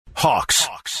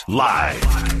Hawks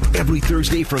Live. Every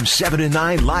Thursday from 7 to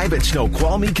 9 live at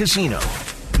Snoqualmie Casino.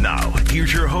 Now,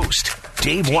 here's your host,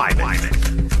 Dave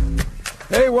Wyman.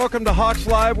 Hey, welcome to Hawks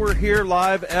Live. We're here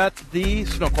live at the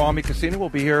Snoqualmie Casino. We'll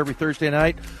be here every Thursday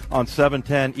night on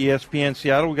 710 ESPN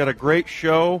Seattle. We got a great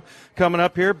show coming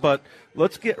up here, but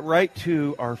let's get right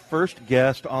to our first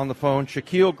guest on the phone,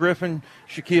 Shaquille Griffin.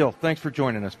 Shaquille, thanks for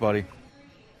joining us, buddy.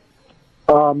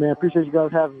 Man, appreciate you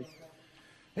guys having me.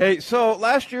 Hey, so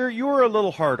last year you were a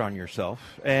little hard on yourself,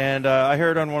 and I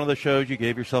heard on one of the shows you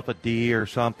gave yourself a D or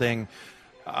something.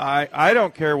 I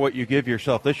don't care what you give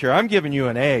yourself this year. I'm giving you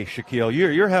an A, Shaquille.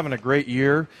 You're having a great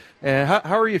year. And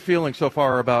how are you feeling so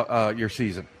far about your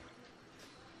season?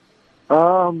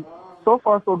 So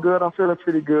far, so good. I'm feeling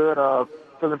pretty good.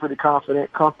 Feeling pretty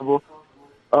confident, comfortable.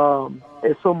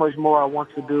 There's so much more I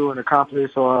want to do and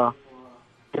accomplish. So,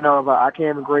 I can't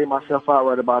even grade myself out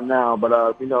right about now.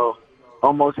 But,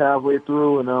 almost halfway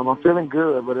through, and I'm feeling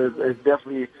good. But it's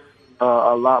definitely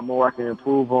a lot more I can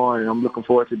improve on, and I'm looking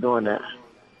forward to doing that.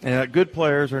 Yeah, good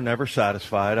players are never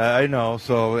satisfied. I know.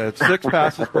 So it's 6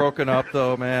 passes broken up,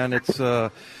 though, man. It's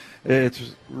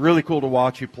really cool to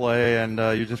watch you play, and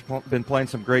you've just been playing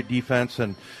some great defense,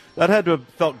 and that had to have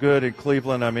felt good in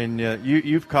Cleveland. I mean,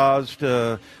 you've caused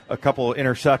a couple of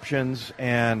interceptions,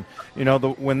 and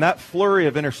when that flurry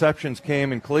of interceptions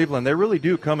came in Cleveland, they really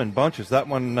do come in bunches. That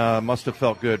one must have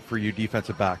felt good for you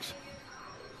defensive backs.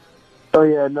 Oh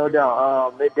yeah, no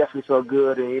doubt. They definitely felt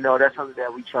good, and that's something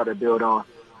that we try to build on.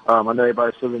 I know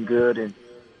everybody's feeling good, and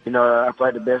I feel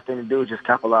like the best thing to do is just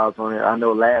capitalize on it. I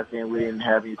know last game we didn't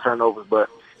have any turnovers, but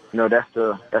that's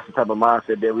the type of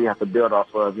mindset that we have to build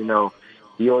off of.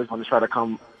 You always want to try to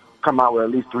come out with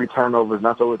at least 3 turnovers, and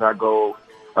that's always our goal,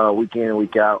 week in and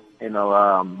week out.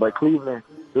 But Cleveland,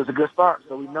 it was a good start,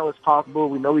 so we know it's possible.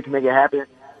 We know we can make it happen.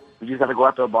 We just got to go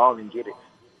out there the ball and get it.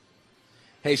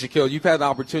 Hey, Shaquille, you've had the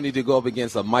opportunity to go up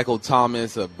against Michael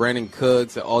Thomas, Brandon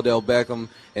Cooks, Odell Beckham,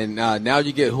 and now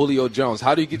you get Julio Jones.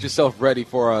 How do you get yourself ready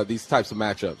for these types of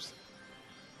matchups?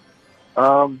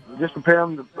 Just prepare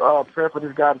for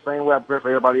this guy the same way I prepare for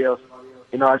everybody else.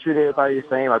 I treat everybody the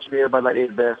same. I treat everybody like they're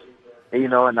the best.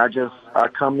 And I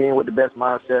come in with the best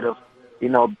mindset of,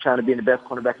 trying to be the best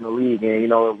cornerback in the league.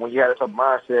 And, when you have that type of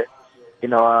mindset,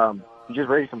 you're just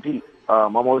ready to compete.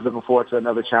 I'm always looking forward to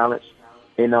another challenge.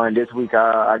 And this week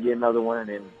I get another one,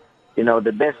 and,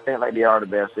 the best stand like they are the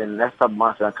best, and that's the type of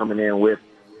mindset I'm coming in with.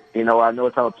 I know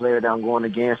the type of player that I'm going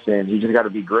against, and he just got to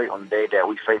be great on the day that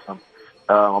we face him.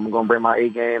 I'm going to bring my A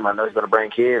game. I know he's going to bring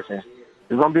kids, and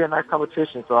it's going to be a nice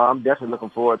competition, so I'm definitely looking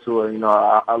forward to it.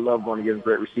 I love going against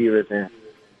great receivers, and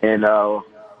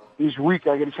each week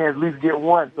I get a chance at least to get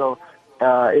one, so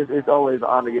it's always an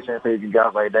honor to get a chance to play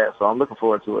guys like that, so I'm looking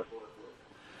forward to it.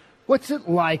 What's it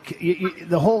like,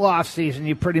 the whole offseason,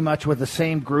 you pretty much with the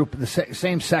same group, the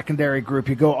same secondary group,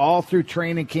 you go all through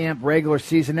training camp, regular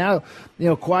season. Now,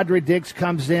 Quandre Diggs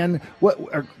comes in. What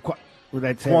would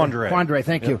I say? Quandre,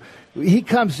 thank you. He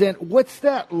comes in. What's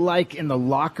that like in the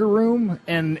locker room?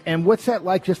 And what's that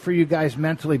like just for you guys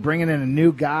mentally, bringing in a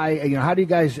new guy? How do you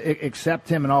guys accept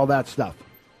him and all that stuff?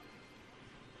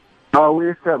 Oh, we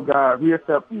accept guys. We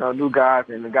accept, new guys,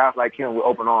 and the guys like him with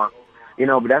open arms.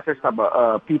 But that's the type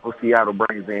of people Seattle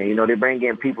brings in. They bring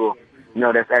in people,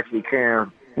 that's actually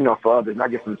caring, for others, not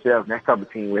just themselves. And that's the type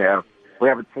of team we have. We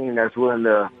have a team that's willing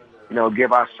to,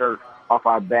 give our shirt off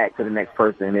our back to the next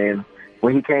person. And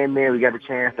when he came in, we got a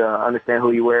chance to understand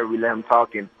who he was. We let him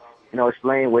talk and,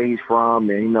 explain where he's from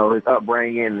and, his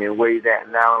upbringing and where he's at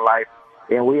now in life.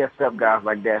 And we accept guys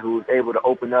like that who's able to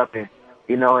open up and,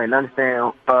 and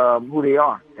understand who they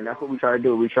are. And that's what we try to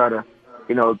do. We try to,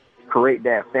 create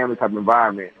that family type of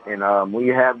environment. And when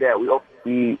you have that,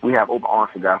 we have open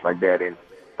arms for guys like that. And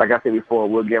like I said before,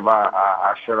 we'll give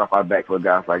our shirt off our back for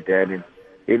guys like that. And,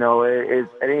 it's,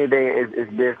 at the end of the day,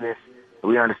 it's business.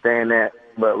 We understand that.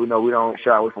 But, we don't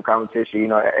shy away from competition.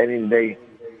 At the end of the day,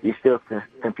 you still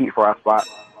compete for our spot.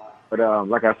 But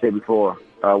like I said before,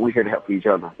 we're here to help each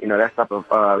other. That's the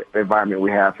type of environment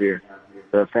we have here,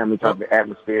 the family type of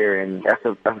atmosphere. And that's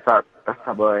the type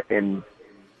of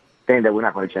thing that we're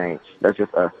not going to change. That's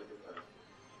just us.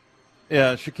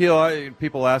 Yeah, Shaquille,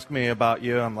 people ask me about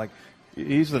you. I'm like,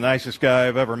 he's the nicest guy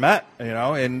I've ever met,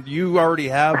 and you already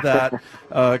have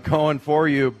that going for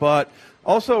you. But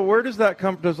also, where does that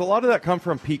come? Does a lot of that come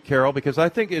from Pete Carroll? Because I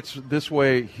think it's this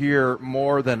way here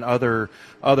more than other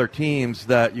teams,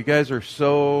 that you guys are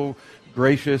so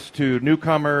gracious to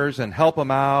newcomers and help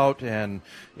them out. And,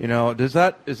 is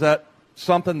that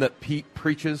something that Pete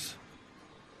preaches?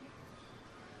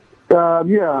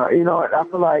 Yeah, I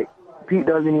feel like Pete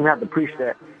doesn't even have to preach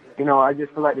that. I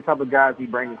just feel like the type of guys he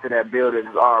brings into that building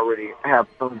already have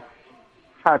some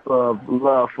type of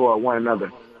love for one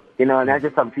another. And that's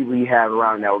just some people he has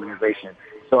around that organization.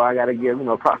 So I got to give,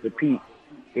 props to Pete,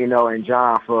 and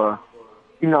John for,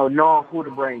 knowing who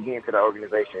to bring in to the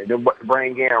organization, to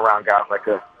bring in around guys like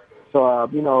us. So,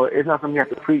 it's not something you have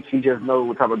to preach. He just knows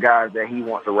what type of guys that he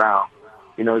wants around,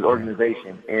 his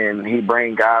organization. And he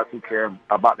brings guys who care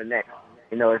about the next.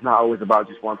 It's not always about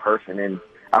just one person. And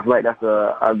I feel like that's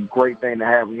a great thing to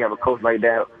have when you have a coach like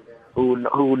that who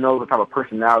knows the type of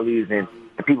personalities and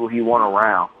the people he wants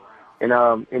around.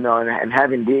 And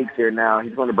having Diggs here now,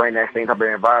 he's going to bring that same type of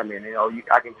environment.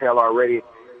 I can tell already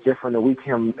just from the week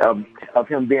of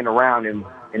him being around and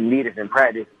leaders in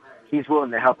practice, he's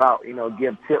willing to help out,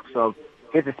 give tips of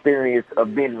his experience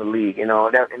of being in the league, and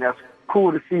that's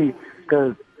cool to see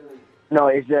because,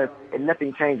 it's just, and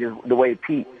nothing changes the way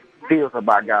Pete feels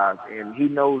about guys, and he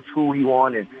knows who he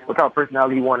wants and what type of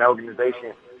personality he wants in the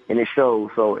organization, and it shows.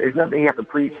 So it's nothing he has to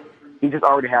preach. He just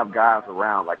already have guys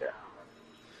around like that.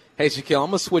 Hey, Shaquille, I'm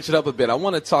going to switch it up a bit. I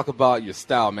want to talk about your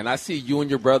style, man. I see you and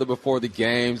your brother before the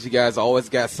games. You guys always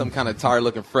got some kind of attire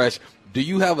looking fresh. Do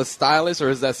you have a stylist, or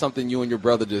is that something you and your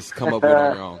brother just come up with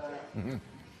on your own?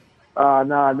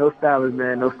 Nah, no stylist,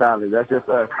 man. No stylist. That's just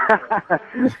us.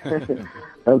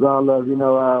 That's all love.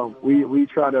 We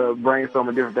try to brainstorm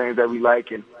the different things that we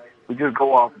like, and we just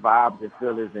go off vibes and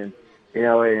feelings. And,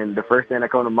 and the first thing that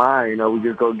comes to mind, we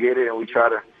just go get it, and we try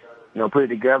to, put it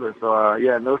together. So,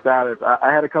 no stylist.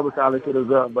 I had a couple stylists hit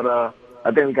us up, but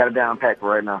I think we got it down packed for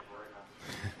right now.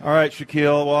 All right,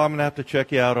 Shaquille. Well, I'm going to have to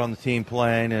check you out on the team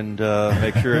plane and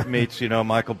make sure it meets,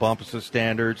 Michael Bumpus'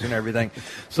 standards and everything.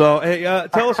 So, hey,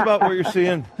 tell us about what you're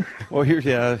seeing. Well,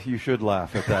 you should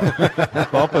laugh at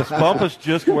that. Bumpus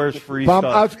just wears free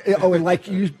stuff. Like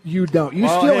you don't. You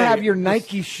still have your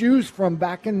Nike shoes from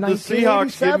back in 1987.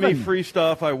 The Seahawks give me free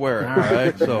stuff. I wear it. All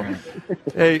right. So,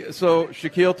 hey, so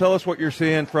Shaquille, tell us what you're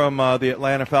seeing from the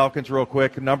Atlanta Falcons real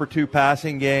quick. Number 2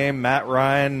 passing game, Matt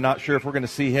Ryan. Not sure if we're going to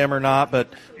see him or not, but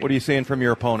what are you seeing from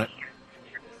your opponent?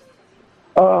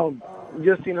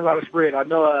 Just seeing a lot of spread. I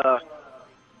know,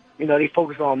 they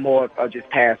focus on more of just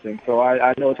passing. So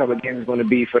I know what type of game it's going to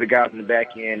be for the guys in the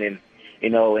back end and,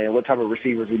 and what type of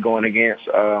receivers we're going against.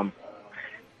 Right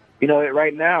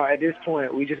now, at this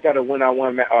point, we just got to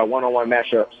one-on-one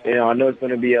matchups. I know it's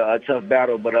going to be a tough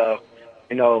battle, but,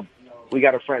 we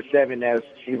got a front seven that's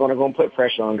going to put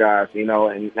pressure on guys,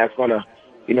 and that's going to,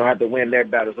 have to win their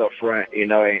battles up front,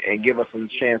 and give us some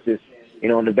chances,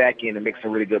 on the back end to make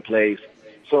some really good plays.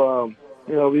 So,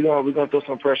 we're going to throw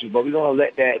some pressure, but we're going to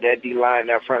let that D-line,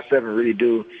 that front seven really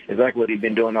do exactly what they've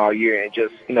been doing all year and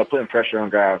just, putting pressure on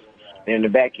guys. And in the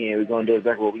back end, we're going to do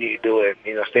exactly what we need to do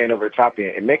and, staying over the top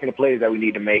end and making the plays that we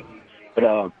need to make.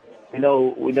 But, we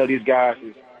know these guys,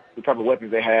 the type of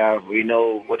weapons they have. We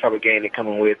know what type of game they're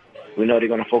coming with. We know they're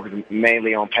going to focus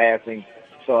mainly on passing.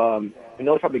 So, we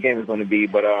know what type of game it's going to be,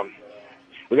 but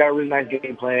we got a really nice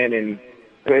game plan, and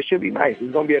it should be nice.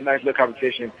 It's going to be a nice little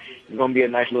competition. It's going to be a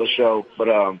nice little show, but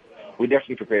we're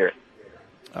definitely prepared.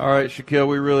 All right, Shaquille,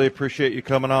 we really appreciate you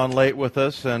coming on late with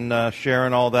us and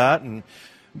sharing all that, and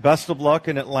best of luck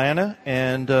in Atlanta,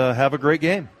 and have a great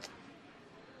game.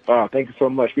 Thank you so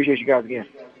much. Appreciate you guys again.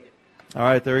 All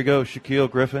right, there you go.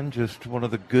 Shaquille Griffin, just one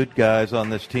of the good guys on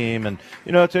this team. And,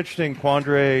 it's interesting,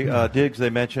 Quandre Diggs, they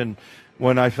mentioned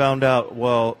when I found out,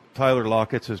 Tyler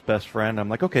Lockett's his best friend, I'm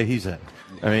like, okay, he's in.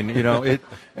 I mean,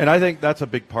 and I think that's a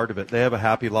big part of it. They have a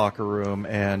happy locker room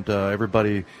and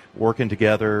everybody working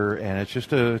together, and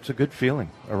it's a good feeling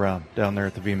around down there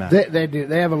at the VMAC. They do.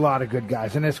 They have a lot of good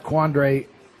guys. And it's Quandre,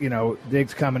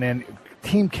 Diggs coming in,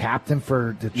 team captain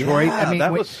for Detroit. Yeah, I mean,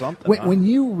 that was something. When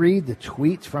you read the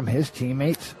tweets from his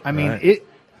teammates, I mean, right.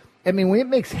 When it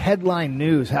makes headline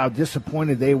news how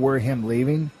disappointed they were him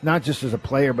leaving, not just as a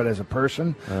player but as a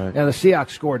person. Right. Now the Seahawks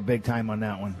scored big time on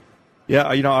that one. Yeah,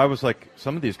 I was like,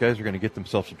 some of these guys are going to get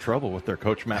themselves in trouble with their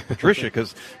coach Matt Patricia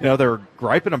because they're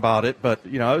griping about it, but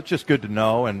it's just good to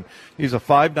know. And he's a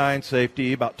 5'9"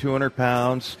 safety, about 200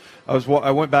 pounds.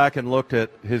 I went back and looked at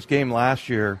his game last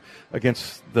year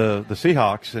against the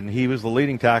Seahawks, and he was the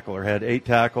leading tackler. Had 8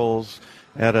 tackles,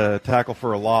 had a tackle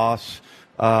for a loss.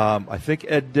 I think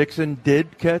Ed Dixon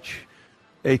did catch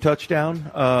a touchdown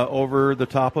over the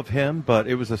top of him, but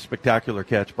it was a spectacular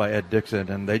catch by Ed Dixon,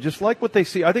 and they just like what they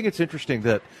see. I think it's interesting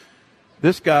that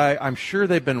this guy, I'm sure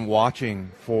they've been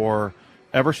watching for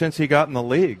ever since he got in the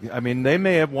league. I mean, they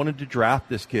may have wanted to draft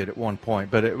this kid at one point,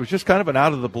 but it was just kind of an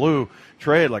out-of-the-blue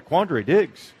trade, like Quandre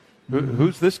Diggs.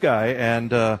 Who's this guy?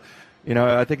 And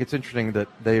I think it's interesting that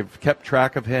they've kept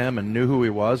track of him and knew who he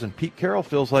was, and Pete Carroll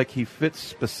feels like he fits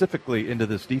specifically into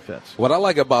this defense. What I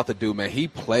like about the dude, man, he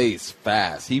plays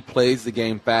fast. He plays the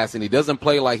game fast, and he doesn't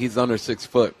play like he's under 6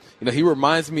 foot. He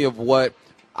reminds me of what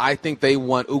I think they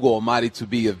want Ugo Amadi to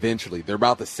be eventually. They're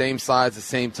about the same size, the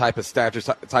same type of stature,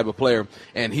 type of player,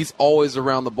 and he's always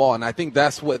around the ball. And I think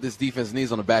that's what this defense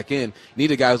needs on the back end. You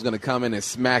need a guy who's going to come in and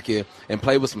smack it and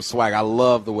play with some swag. I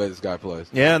love the way this guy plays.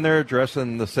 Yeah, and they're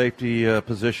addressing the safety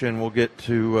position. We'll get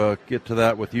to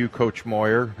that with you, Coach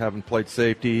Moyer, having played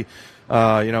safety.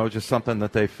 Just something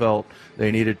that they felt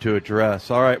they needed to address.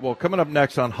 All right, well, coming up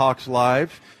next on Hawks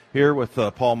Live, here with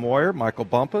Paul Moyer, Michael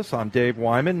Bumpus, I'm Dave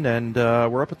Wyman, and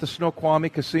we're up at the Snoqualmie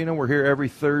Casino. We're here every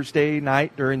Thursday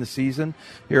night during the season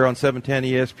here on 710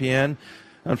 ESPN.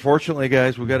 Unfortunately,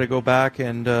 guys, we've got to go back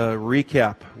and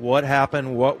recap what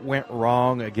happened, what went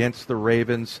wrong against the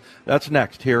Ravens. That's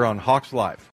next here on Hawks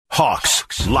Live.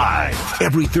 Hawks Live,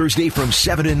 every Thursday from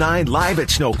 7 to 9, live at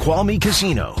Snoqualmie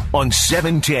Casino on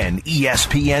 710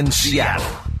 ESPN Seattle.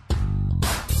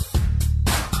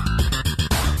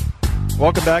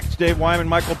 Welcome back. It's Dave Wyman,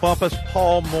 Michael Bumpus,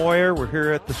 Paul Moyer. We're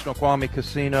here at the Snoqualmie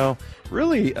Casino.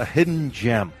 Really a hidden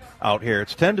gem out here.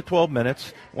 It's 10 to 12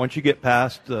 minutes once you get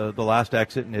past the last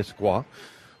exit in Issaquah.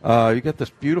 You get this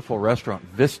beautiful restaurant,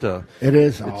 Vista. It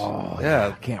is.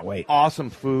 I can't wait. Awesome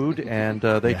food, and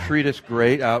they treat us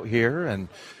great out here. And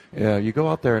you go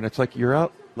out there, and it's like you're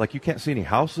out. Like you can't see any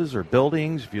houses or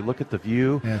buildings if you look at the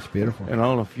view. Yeah, it's beautiful. And I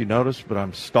don't know if you noticed, but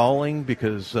I'm stalling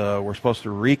because we're supposed to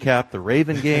recap the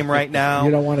Raven game right now.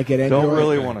 You don't want to get into it. Don't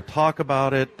really want to talk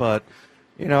about it, but,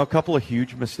 a couple of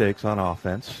huge mistakes on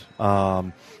offense.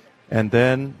 And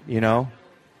then,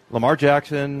 Lamar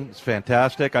Jackson is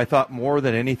fantastic. I thought more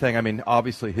than anything,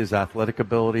 obviously his athletic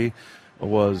ability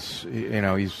was,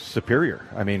 he's superior.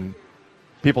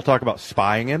 People talk about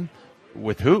spying him.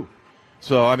 With who?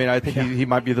 So, I think he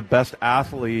might be the best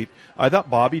athlete. I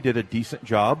thought Bobby did a decent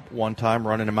job one time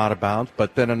running him out of bounds,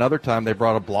 but then another time they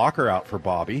brought a blocker out for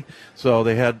Bobby. So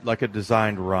they had like a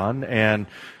designed run. And,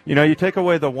 you take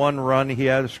away the one run, he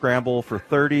had a scramble for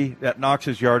 30. That knocks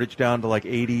his yardage down to like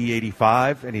 80,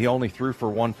 85, and he only threw for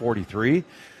 143.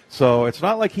 So it's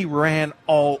not like he ran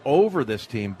all over this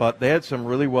team, but they had some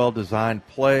really well-designed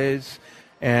plays.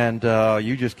 And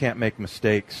you just can't make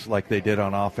mistakes like they did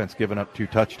on offense, giving up 2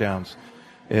 touchdowns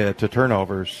to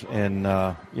turnovers and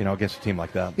against a team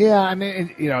like that. Yeah,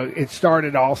 it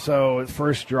started also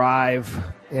first drive,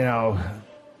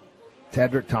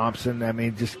 Tedrick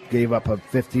Thompson, just gave up a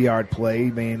 50-yard play.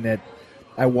 That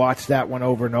I watched that one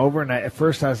over and over, and at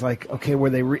first I was like, okay, were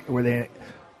they reading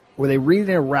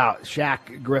their route,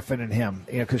 Shaq Griffin and him,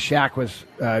 because Shaq was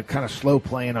kind of slow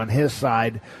playing on his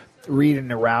side, reading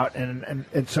the route,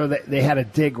 and so they had a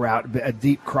dig route, a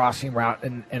deep crossing route,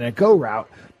 and a go route.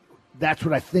 That's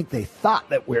what I think they thought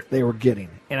that they were getting.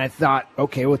 And I thought,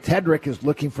 okay, well, Tedrick is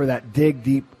looking for that dig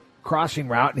deep crossing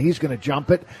route, and he's going to jump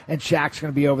it, and Shaq's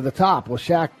going to be over the top. Well,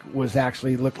 Shaq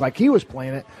looked like he was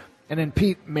playing it, and then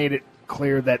Pete made it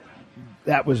clear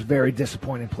that was very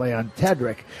disappointing play on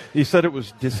Tedrick. He said it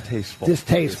was distasteful.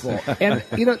 And,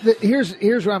 here's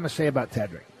what I'm going to say about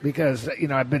Tedrick, because,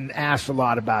 I've been asked a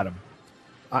lot about him.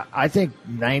 I think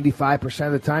 95%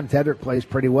 of the time Tedrick plays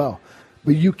pretty well.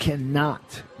 But you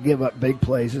cannot give up big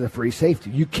plays as a free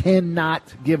safety. You cannot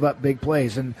give up big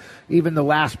plays. And even the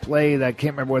last play, I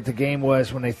can't remember what the game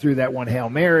was, when they threw that one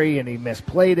Hail Mary and he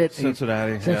misplayed it.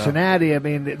 Cincinnati.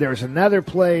 Yeah. There's another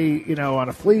play, on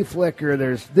a flea flicker.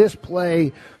 There's this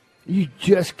play. You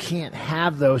just can't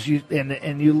have those.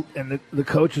 The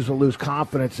coaches will lose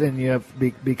confidence in you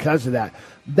because of that.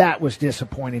 That was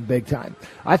disappointing big time.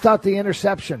 I thought the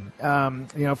interception,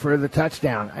 for the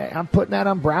touchdown, I'm putting that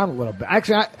on Brown a little bit.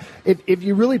 Actually, if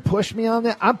you really push me on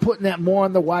that, I'm putting that more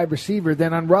on the wide receiver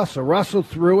than on Russell. Russell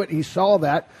threw it. He saw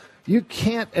that. You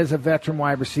can't, as a veteran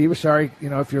wide receiver, sorry,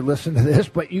 if you're listening to this,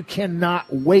 but you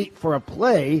cannot wait for a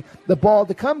play, the ball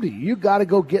to come to you. You got to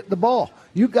go get the ball.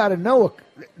 You got to know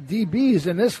DBs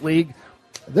in this league,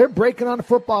 they're breaking on the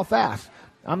football fast.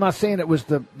 I'm not saying it was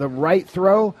the right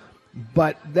throw,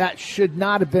 but that should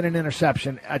not have been an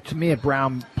interception. To me, if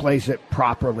Brown plays it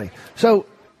properly. So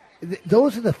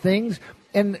those are the things.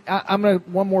 And I'm going to,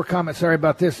 one more comment, sorry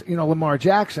about this, Lamar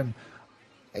Jackson.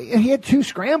 He had 2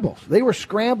 scrambles. They were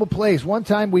scramble plays. One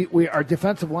time our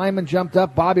defensive lineman jumped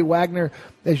up. Bobby Wagner,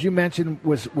 as you mentioned,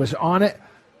 was on it.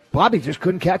 Bobby just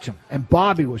couldn't catch him, and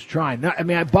Bobby was trying.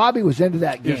 Bobby was into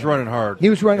that game. He was running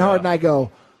hard. And I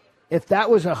go, if that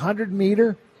was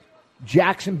 100-meter,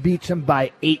 Jackson beats him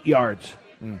by 8 yards.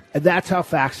 And that's how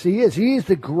fast he is. He is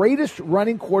the greatest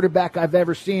running quarterback I've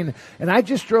ever seen, and I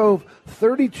just drove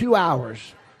 32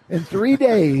 hours in 3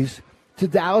 days to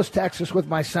Dallas, Texas with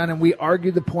my son, and we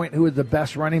argued the point who was the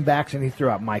best running backs, and he threw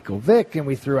out Michael Vick, and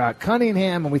we threw out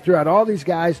Cunningham, and we threw out all these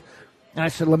guys. And I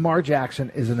said, Lamar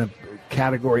Jackson is in a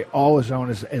category all his own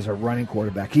as a running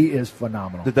quarterback. He is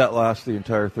phenomenal. Did that last the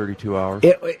entire 32 hours?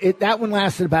 That one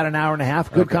lasted about an hour and a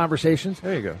half. Good conversations.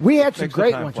 There you go. We had some Makes the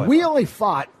great time ones. fly. We only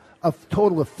fought a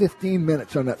total of 15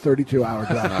 minutes on that 32-hour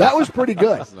drive. That was pretty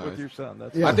good. That's nice. With your son.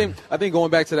 That's Yeah. I think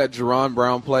going back to that Jerron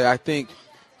Brown play, I think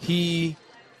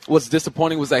what's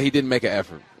disappointing was that he didn't make an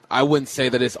effort. I wouldn't say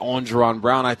that it's on Jerron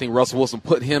Brown. I think Russell Wilson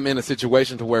put him in a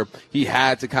situation to where he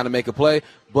had to kind of make a play.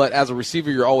 But as a receiver,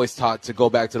 you're always taught to go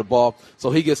back to the ball.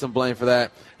 So he gets some blame for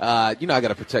that. I got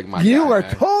to protect my guy. You are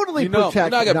man. totally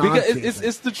protecting Don because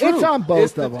it's the truth. It's on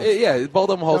both of them. Yeah, both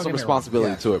of them hold Don't some get me wrong.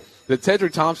 responsibility Yes. to it. The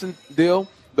Tedrick Thompson deal,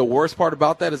 the worst part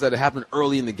about that is that it happened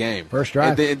early in the game. First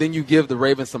drive. And then you give the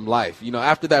Ravens some life.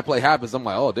 After that play happens, I'm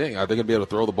like, oh, dang, are they going to be able to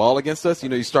throw the ball against us?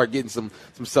 You start getting some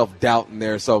self-doubt in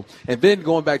there. So, and then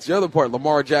going back to the other part,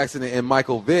 Lamar Jackson and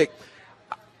Michael Vick,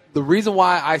 the reason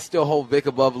why I still hold Vick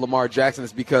above Lamar Jackson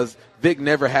is because Vick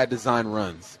never had design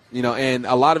runs. And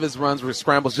a lot of his runs were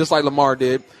scrambles just like Lamar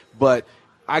did, but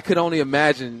I could only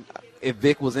imagine if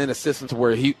Vick was in a system to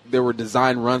where there were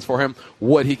design runs for him,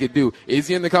 what he could do. Is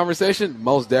he in the conversation?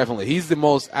 Most definitely. He's the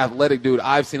most athletic dude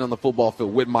I've seen on the football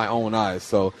field with my own eyes.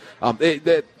 So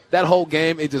that whole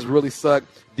game, it just really sucked.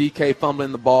 DK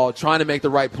fumbling the ball, trying to make the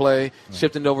right play,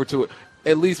 shifting over to it.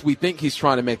 At least we think he's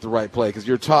trying to make the right play because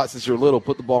you're taught since you're little,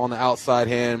 put the ball on the outside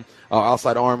hand,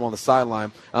 outside arm on the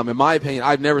sideline. In my opinion,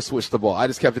 I've never switched the ball. I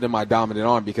just kept it in my dominant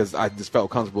arm because I just felt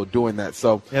comfortable doing that.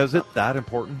 So, Yeah, is it that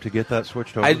important to get that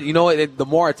switched over? the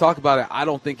more I talk about it, I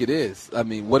don't think it is. I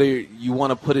mean, you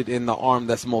want to put it in the arm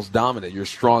that's most dominant, your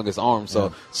strongest arm.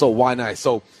 So why not?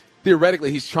 So theoretically,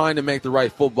 he's trying to make the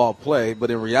right football play, but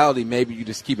in reality, maybe you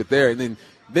just keep it there. And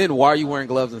then why are you wearing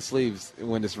gloves and sleeves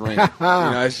when it's raining?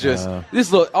 It's just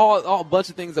this all a bunch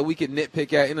of things that we could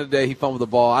nitpick at. End of the day, he fumbled the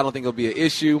ball. I don't think it'll be an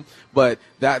issue, but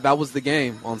that was the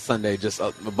game on Sunday. Just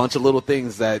a bunch of little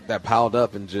things that piled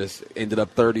up and just ended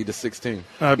up 30-16.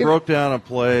 I broke down a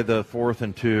play, the 4th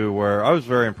and 2, where I was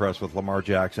very impressed with Lamar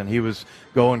Jackson. He was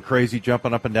going crazy,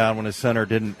 jumping up and down when his center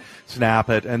didn't snap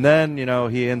it, and then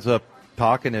he ends up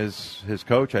talking his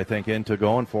coach, I think, into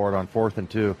going for it on 4th and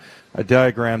 2. I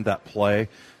diagrammed that play,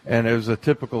 and it was a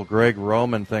typical Greg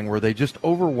Roman thing where they just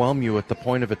overwhelm you at the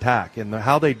point of attack. And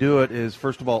how they do it is,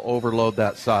 first of all, overload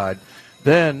that side.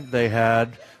 Then they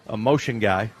had a motion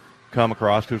guy come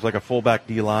across who's like a fullback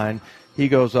D-line. He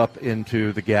goes up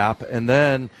into the gap, and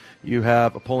then you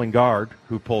have a pulling guard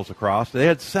who pulls across. They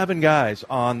had 7 guys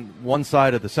on one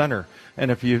side of the center,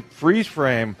 and if you freeze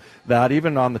frame that,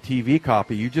 even on the TV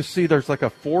copy, you just see there's like a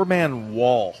 4-man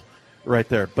wall right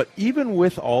there. But even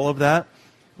with all of that,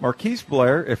 Marquise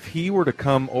Blair, if he were to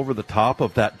come over the top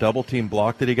of that double-team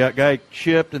block that he got, guy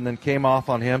chipped and then came off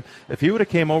on him, if he would have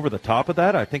came over the top of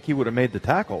that, I think he would have made the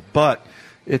tackle. But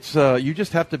it's you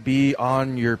just have to be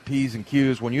on your P's and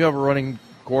Q's when you have a running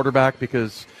quarterback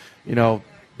because,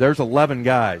 there's 11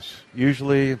 guys.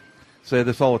 Usually, say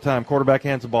this all the time, quarterback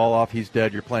hands the ball off, he's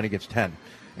dead, you're playing against 10.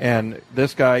 And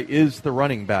this guy is the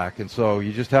running back, and so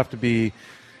you just have to be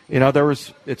 –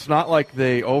 it's not like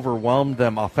they overwhelmed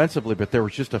them offensively, but there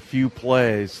was just a few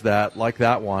plays like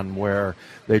that one where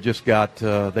they just got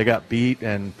beat,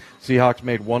 and Seahawks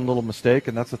made one little mistake,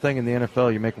 and that's the thing in the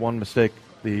NFL. You make one mistake,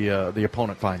 the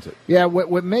opponent finds it. Yeah,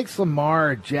 what makes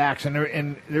Lamar Jackson,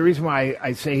 and the reason why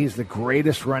I say he's the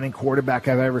greatest running quarterback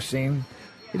I've ever seen,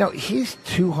 he's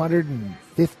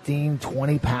 215,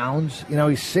 20 pounds. He's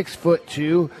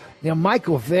 6'2".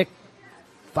 Michael Vick,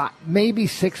 maybe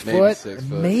 6 foot.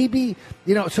 Maybe,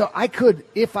 so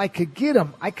if I could get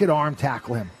him, I could arm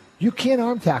tackle him. You can't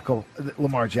arm tackle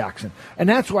Lamar Jackson. And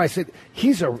that's why I said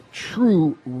he's a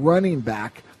true running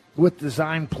back with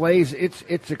design plays.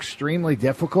 It's extremely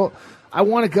difficult. I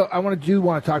want to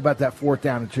talk about that 4th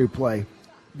down and 2 play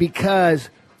because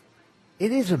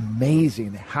it is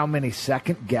amazing how many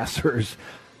second guessers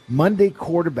Monday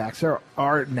quarterbacks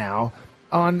are now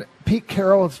on Pete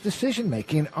Carroll's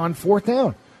decision-making on 4th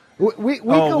down.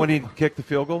 When he kicked the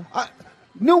field goal?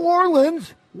 New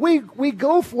Orleans, we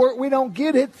go for it, we don't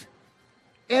get it.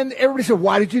 And everybody said,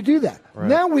 why did you do that? Right.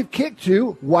 Now we've kicked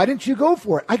 2, why didn't you go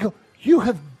for it? I go, you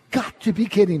have got to be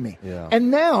kidding me. Yeah.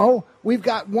 And now we've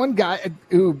got one guy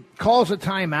who calls a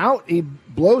timeout, he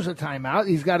blows a timeout,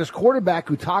 he's got his quarterback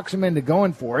who talks him into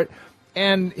going for it.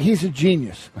 And he's a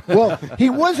genius. Well, he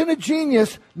wasn't a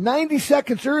genius 90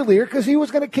 seconds earlier because he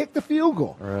was going to kick the field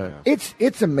goal. Right.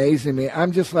 It's amazing me.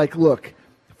 I'm just like, look,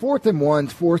 4th and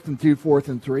 1s, 4th and 2, 4th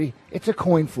and 3, it's a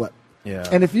coin flip. Yeah.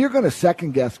 And if you're going to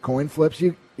second guess coin flips,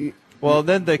 Well,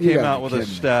 then they came gotta out be with a kidding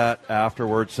me. stat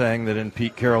afterwards saying that in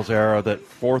Pete Carroll's era that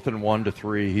 4th and 1 to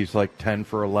 3, he's like 10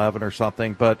 for 11 or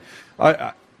something. But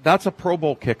that's a Pro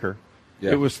Bowl kicker.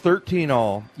 Yeah. It was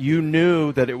 13-all. You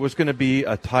knew that it was going to be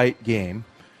a tight game,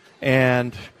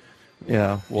 and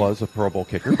was a Pro Bowl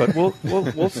kicker. But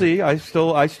we'll see. I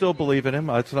still believe in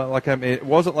him. It's not like it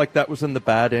wasn't like that was in the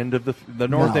bad end of the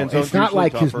north end zone. It's not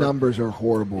like his tougher. numbers are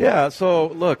horrible. Yeah, so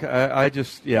look,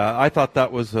 I thought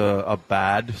that was a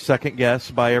bad second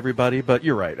guess by everybody, but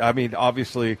you're right. I mean,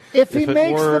 obviously, If he it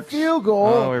makes works, the field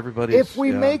goal, if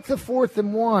we yeah. make the 4th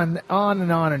and 1, on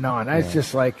and on and on. It's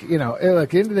just like,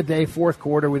 look, end of the day, fourth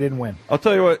quarter, we didn't win. I'll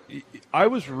tell you what, I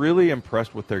was really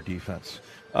impressed with their defense.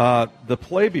 The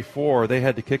play before they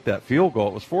had to kick that field goal,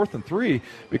 it was 4th and 3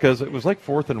 because it was like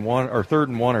 4th and 1 or 3rd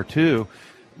and 1 or 2.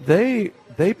 They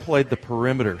played the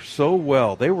perimeter so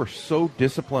well. They were so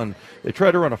disciplined. They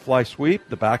tried to run a fly sweep.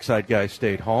 The backside guy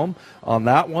stayed home. On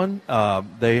that one,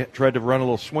 they tried to run a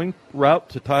little swing route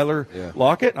to Tyler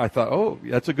Lockett. And I thought,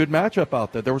 that's a good matchup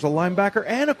out there. There was a linebacker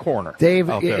and a corner. Dave,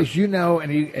 out there. as you know,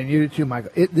 and you do too,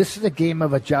 Michael, this is a game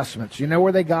of adjustments. You know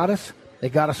where they got us? They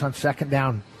got us on second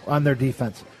down on their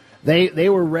defense. They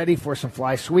were ready for some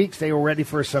fly sweeps. They were ready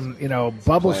for some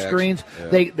bubble screens.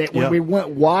 Yeah. When we went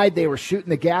wide, they were shooting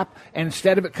the gap, and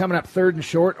instead of it coming up 3rd and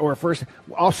short or first,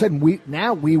 all of a sudden we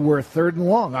were 3rd and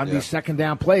long on these second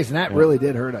down plays, and that really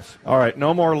did hurt us. All right,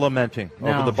 no more lamenting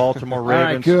over the Baltimore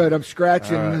Ravens. All right, good. I'm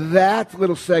scratching that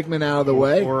little segment out of the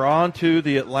way. We're on to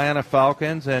the Atlanta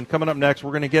Falcons, and coming up next,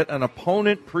 we're going to get an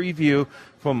opponent preview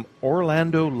from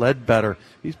Orlando Ledbetter.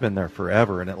 He's been there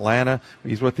forever in Atlanta.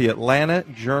 He's with the Atlanta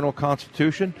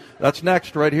Journal-Constitution. That's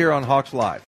next right here on Hawks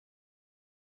Live.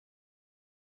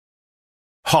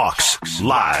 Hawks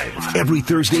Live. Every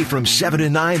Thursday from 7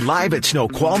 to 9 live at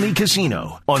Snoqualmie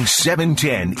Casino on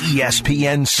 710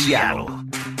 ESPN Seattle.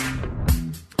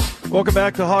 Welcome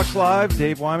back to Hawks Live.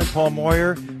 Dave Wyman, Paul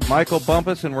Moyer, Michael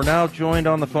Bumpus, and we're now joined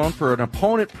on the phone for an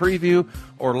opponent preview,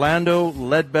 Orlando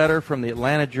Ledbetter from the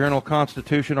Atlanta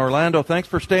Journal-Constitution. Orlando, thanks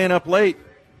for staying up late.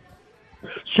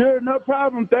 Sure, no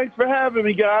problem. Thanks for having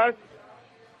me, guys.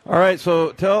 All right,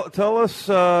 so tell us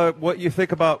what you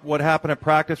think about what happened at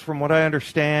practice. From what I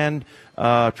understand,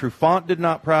 Trufant did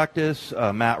not practice.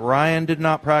 Matt Ryan did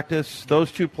not practice.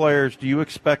 Those two players, do you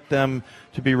expect them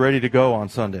to be ready to go on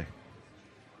Sunday?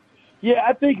 Yeah,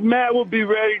 I think Matt will be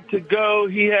ready to go.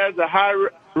 He has a high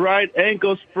right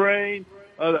ankle sprain.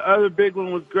 The other big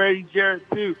one was Grady Jarrett,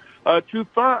 too.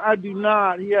 Trufant, I do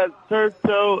not. He has turf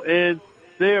toe, and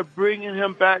they are bringing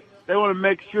him back. They want to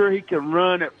make sure he can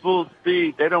run at full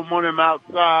speed. They don't want him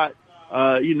outside,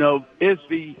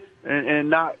 iffy and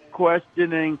not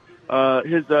questioning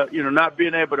his, not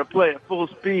being able to play at full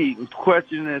speed and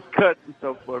questioning his cuts and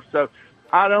so forth. So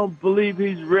I don't believe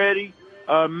he's ready.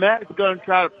 Matt's going to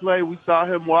try to play. We saw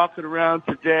him walking around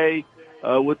today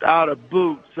without a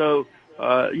boot. So,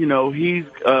 he's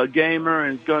a gamer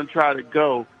and is going to try to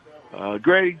go.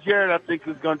 Grady Jarrett, I think,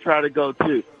 is going to try to go,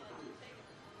 too.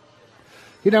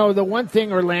 The one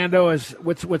thing, Orlando, is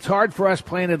what's hard for us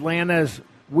playing Atlanta is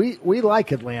we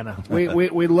like Atlanta.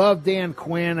 We love Dan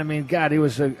Quinn. I mean, God, he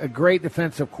was a great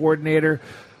defensive coordinator.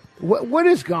 What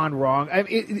has gone wrong? I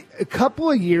mean, a couple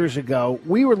of years ago,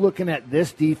 we were looking at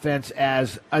this defense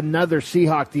as another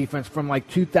Seahawk defense from like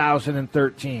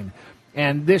 2013.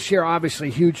 And this year, obviously,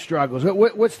 huge struggles.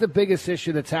 What's the biggest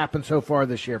issue that's happened so far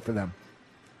this year for them?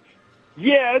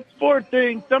 Yeah, it's four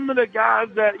things. Some of the guys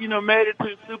that, made it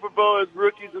to the Super Bowl as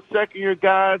rookies or second-year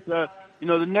guys, the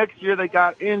next year they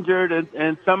got injured,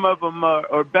 and some of them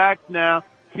are back now.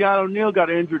 Keanu Neal got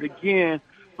injured again.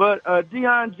 But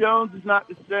Deion Jones is not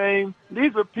the same.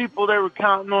 These are people they were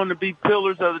counting on to be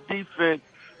pillars of the defense.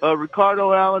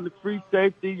 Ricardo Allen, the free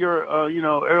safety,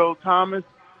 Earl Thomas,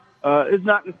 is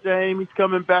not the same. He's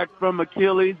coming back from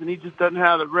Achilles, and he just doesn't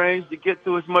have the range to get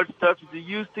to as much stuff as he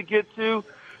used to get to.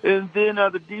 And then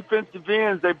the defensive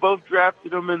ends, they both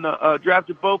drafted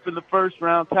both in the first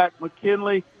round, Tack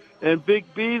McKinley and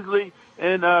Vic Beasley.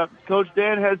 And Coach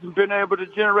Dan hasn't been able to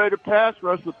generate a pass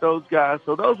rush with those guys.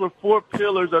 So those were four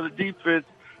pillars of the defense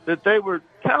that they were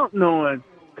counting on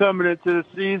coming into the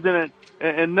season,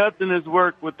 and nothing has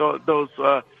worked with those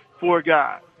four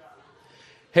guys.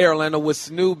 Hey, Orlando, with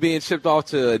Sanu being shipped off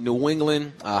to New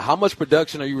England, how much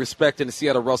production are you expecting to see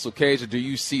out of Russell Gage, or do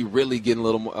you see really getting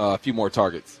a few more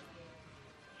targets?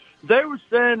 They were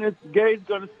saying that Gage is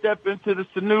going to step into the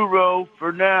Sanu role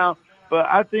for now, but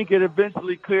I think it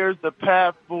eventually clears the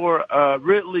path for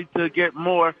Ridley to get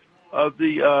more of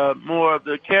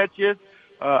the catches.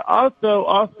 Also,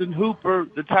 Austin Hooper,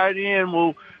 the tight end,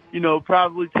 will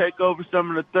probably take over some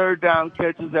of the third down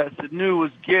catches that Sanu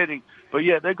was getting. But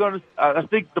yeah, they're going to, I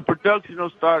think the production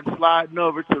will start sliding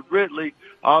over to Ridley,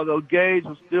 although Gage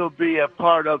will still be a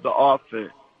part of the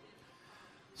offense.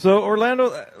 So,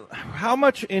 Orlando, how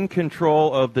much in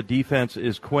control of the defense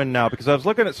is Quinn now? Because I was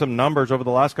looking at some numbers over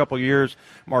the last couple of years.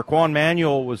 Marquand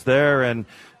Manuel was there, and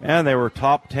they were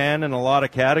top 10 in a lot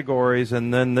of categories.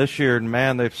 And then this year,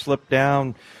 man, they've slipped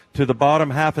down to the bottom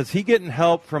half. Is he getting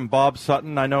help from Bob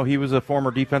Sutton? I know he was a former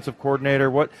defensive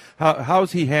coordinator.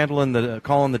 How's he calling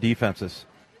the defenses?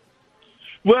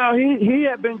 Well, he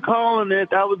had been calling it.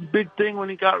 That was a big thing when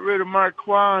he got rid of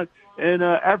Marquand. And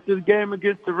after the game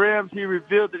against the Rams, he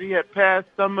revealed that he had passed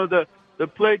some of the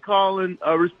play calling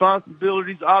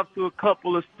responsibilities off to a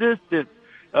couple assistants.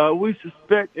 We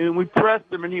suspect, and we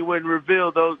pressed him, and he wouldn't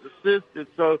reveal those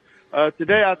assistants. So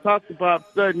today I talked to Bob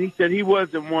Sutton. He said he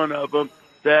wasn't one of them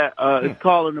that is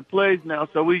calling the plays now.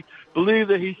 So we believe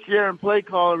that he's sharing play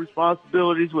calling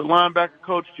responsibilities with linebacker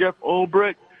coach Jeff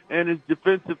Ulbrich and his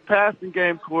defensive passing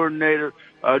game coordinator,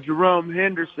 Jerome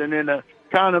Henderson, in a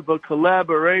kind of a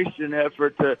collaboration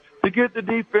effort to get the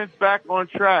defense back on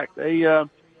track. They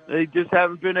just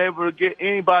haven't been able to get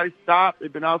anybody stopped.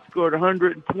 They've been outscored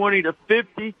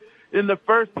 120-50 in the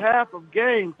first half of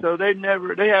games, so they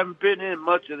haven't been in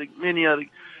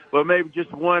maybe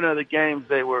just one of the games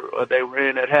they were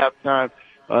in at halftime.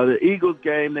 The Eagles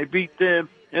game, they beat them,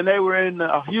 and they were in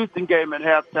a Houston game at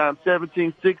halftime,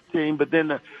 17-16, but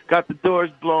then got the doors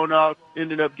blown off,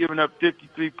 ended up giving up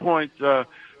 53 points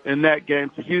in that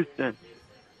game to Houston.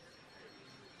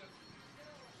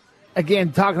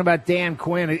 Again, talking about Dan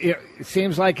Quinn, it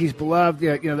seems like he's beloved.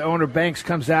 The owner Banks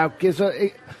comes out, gives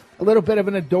a little bit of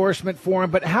an endorsement for him.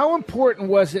 But how important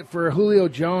was it for Julio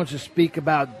Jones to speak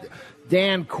about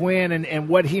Dan Quinn and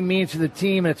what he means to the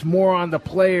team? It's more on the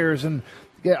players, and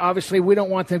obviously we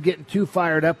don't want them getting too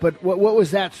fired up. But what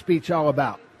was that speech all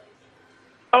about?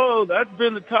 Oh, that's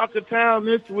been the talk of town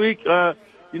this week.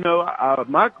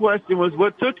 My question was,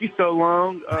 what took you so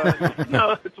long?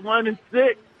 It's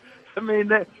 1-6. I mean,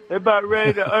 they're about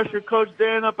ready to usher Coach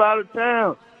Dan up out of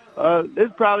town. This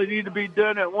probably need to be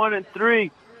done at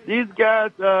 1-3. These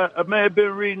guys may have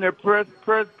been reading their press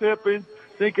clippings,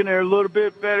 thinking they're a little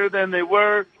bit better than they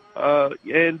were,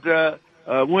 and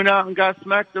went out and got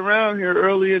smacked around here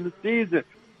early in the season.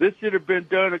 This should have been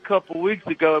done a couple weeks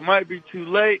ago. It might be too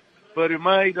late, but it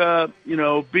might,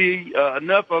 be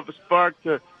enough of a spark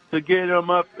to get them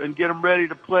up and get them ready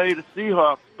to play the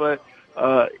Seahawks. But,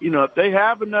 if they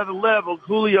have another level,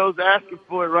 Julio's asking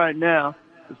for it right now.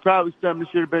 It's probably something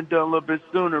that should have been done a little bit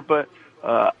sooner. But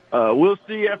we'll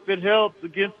see if it helps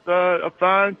against a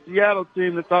fine Seattle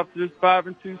team that's off to this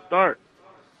 5-2 start.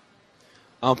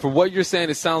 From what you're saying,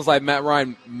 it sounds like Matt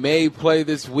Ryan may play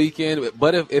this weekend.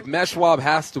 But if Matt Schwab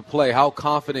has to play, how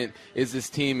confident is this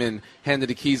team in handing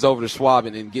the keys over to Schwab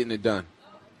and getting it done?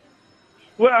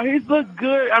 Well, he's looked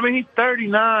good. I mean, he's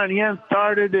 39. He hasn't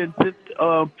started in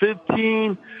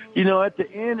 15. At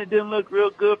the end, it didn't look real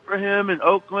good for him in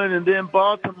Oakland and then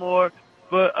Baltimore.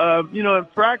 But, in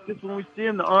practice, when we see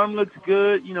him, the arm looks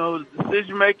good. The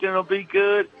decision-making will be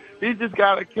good. He's just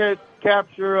got to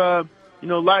capture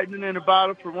lightning in a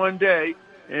bottle for one day.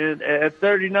 And at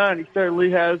 39, he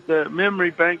certainly has the memory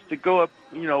banks to go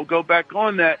back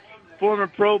on that. Former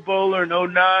Pro Bowler in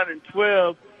 09 and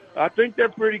 12. I think they're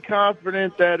pretty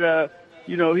confident that,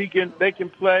 they can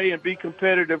play and be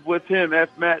competitive with him if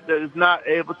Matt is not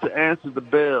able to answer the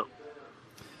bell.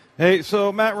 Hey,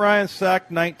 so Matt Ryan sacked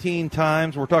 19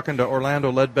 times. We're talking to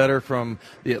Orlando Ledbetter from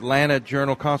the Atlanta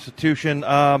Journal-Constitution.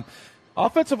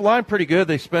 Offensive line pretty good.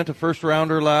 They spent a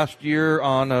first-rounder last year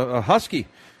on a Husky.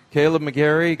 Caleb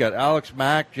McGarry, got Alex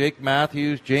Mack, Jake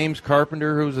Matthews, James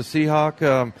Carpenter, who's a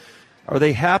Seahawk. Are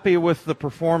they happy with the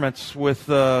performance with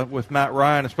Matt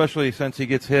Ryan, especially since he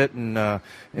gets hit and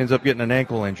ends up getting an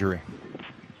ankle injury?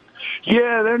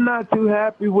 Yeah, they're not too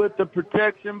happy with the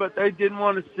protection, but they didn't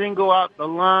want to single out the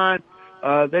line.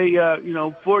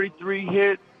 43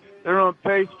 hits. They're on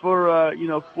pace for,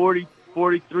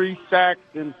 43 sacks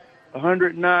and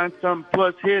 109-something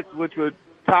plus hits, which would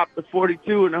top the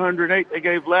 42 and 108 they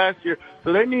gave last year.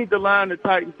 So they need the line to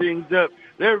tighten things up.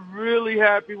 They're really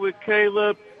happy with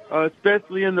Caleb,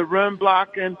 especially in the run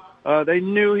blocking. They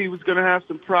knew he was going to have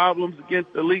some problems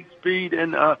against elite speed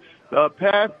and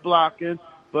pass blocking.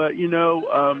 But,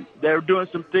 they're doing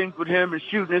some things with him and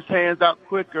shooting his hands out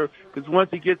quicker because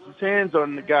once he gets his hands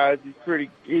on the guys,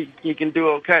 he can do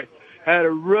okay. Had a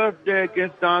rough day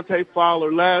against Dante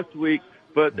Fowler last week,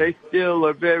 but they still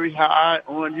are very high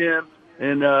on him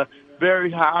and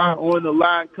very high on the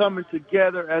line coming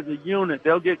together as a unit.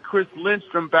 They'll get Chris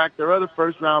Lindstrom back, their other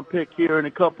first-round pick here in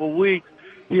a couple of weeks,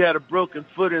 he had a broken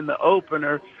foot in the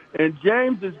opener. And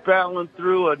James is battling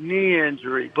through a knee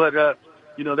injury, but,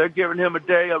 they're giving him a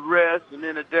day of rest and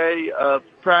then a day of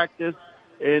practice,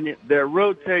 and they're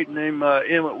rotating him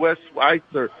in with Wes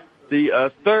Schweitzer,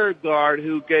 the third guard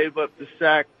who gave up the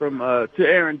sack to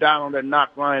Aaron Donald that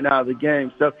knocked Ryan out of the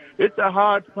game. So it's a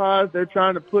hodgepodge. They're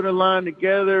trying to put a line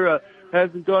together.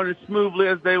 Hasn't gone as smoothly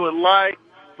as they would like.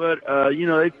 But,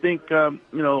 they think,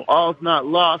 all's not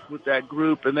lost with that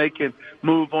group, and they can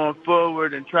move on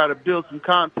forward and try to build some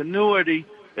continuity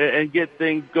and get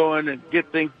things going and get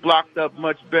things blocked up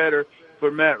much better for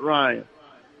Matt Ryan.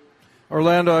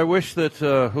 Orlando, I wish that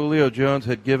Julio Jones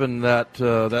had given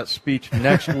that speech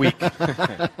next week.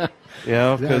 Because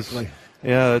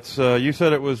it's you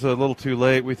said it was a little too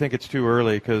late. We think it's too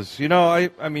early because I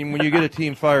mean when you get a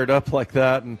team fired up like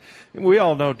that, and we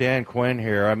all know Dan Quinn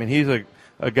here. I mean he's a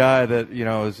guy that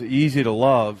is easy to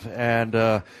love, and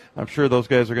I'm sure those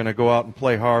guys are going to go out and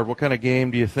play hard. What kind of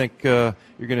game do you think you're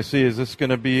going to see? Is this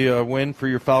going to be a win for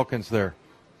your Falcons there?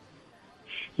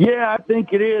 Yeah, I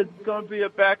think it is. It's going to be a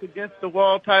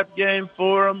back-against-the-wall type game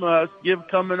for them,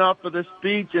 coming off of the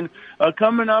speech and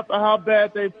coming off of how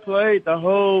bad they played the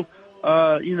whole,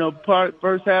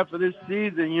 first half of this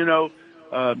season.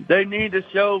 They need to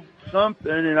show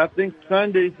something, and I think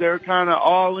Sundays they're kind of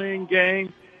all-in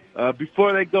games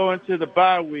before they go into the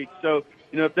bye week. So,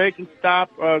 if they can stop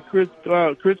Chris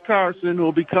Carson, who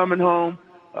will be coming home,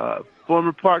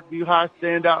 former Parkview High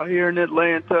standout here in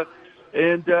Atlanta,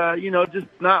 and, just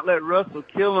not let Russell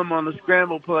kill him on the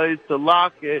scramble plays to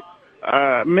lock it.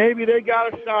 Maybe they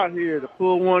got a shot here to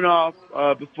pull one off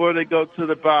before they go to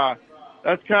the bye.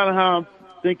 That's kind of how I'm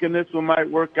thinking this one might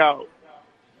work out.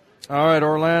 All right,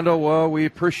 Orlando, well, we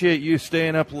appreciate you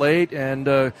staying up late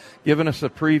and giving us a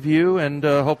preview, and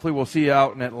hopefully we'll see you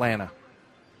out in Atlanta.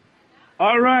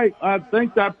 All right.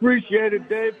 Thanks. I appreciate it,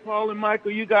 Dave, Paul, and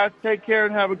Michael. You guys take care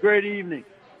and have a great evening.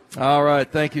 All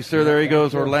right. Thank you, sir. There he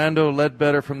goes, Orlando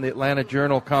Ledbetter from the Atlanta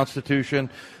Journal-Constitution.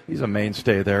 He's a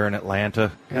mainstay there in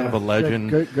Atlanta, kind of a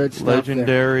legend, good stuff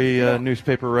legendary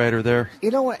newspaper writer there. You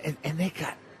know what? And they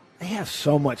have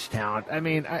so much talent. I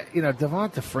mean,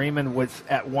 Devonta Freeman was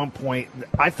at one point,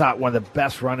 I thought, one of the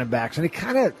best running backs, and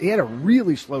he had a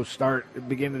really slow start at the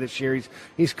beginning of this year.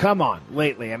 He's come on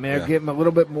lately. I mean, I'll give him a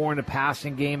little bit more in the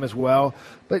passing game as well.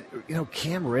 But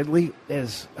Cam Ridley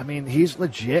he's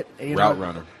legit. Route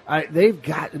runner. They've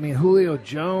got, Julio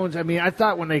Jones. I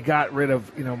thought when they got rid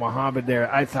of Muhammad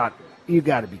there, I thought, you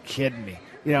got to be kidding me.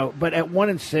 But at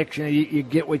 1-6, you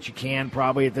get what you can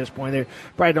probably at this point. They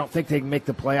probably don't think they can make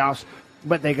the playoffs,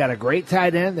 but they got a great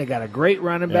tight end. They got a great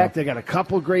running back. They got a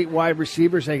couple great wide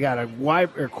receivers. They got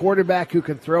a quarterback who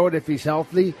can throw it if he's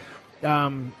healthy.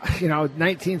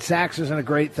 19 sacks isn't a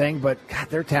great thing, but God,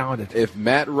 they're talented. If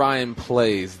Matt Ryan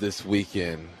plays this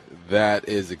weekend, that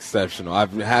is exceptional. I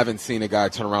haven't seen a guy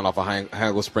turn around off a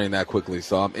ankle sprain that quickly,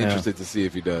 so I'm interested to see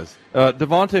if he does.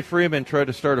 Devonta Freeman tried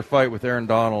to start a fight with Aaron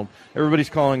Donald. Everybody's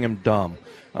calling him dumb.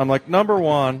 I'm like, number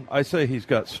one, I say he's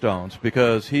got stones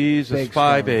because he's a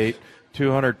 5'8",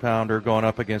 200-pounder going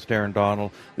up against Aaron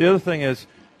Donald. The other thing is,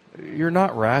 you're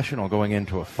not rational going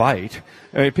into a fight.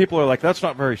 People are like, that's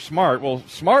not very smart. Well,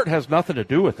 smart has nothing to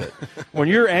do with it. When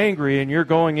you're angry and you're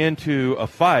going into a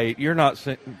fight, you're not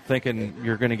thinking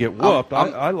you're going to get whooped.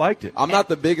 I liked it. I'm not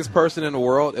the biggest person in the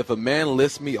world. If a man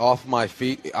lifts me off my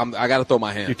feet, I got to throw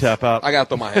my hands. You tap out? I got to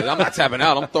throw my hands. I'm not tapping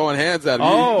out. I'm throwing hands at him.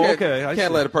 Okay. You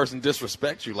can't let a person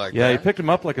disrespect you like that. Yeah, you picked him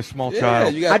up like a small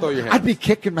child. Yeah, you got to throw your hands. I'd be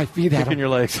kicking my feet at him. Kicking your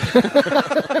legs.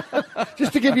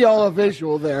 Just to give you all a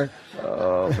visual there.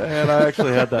 Oh, man, I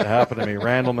actually had that happen to me.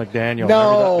 Randall McDaniel. No.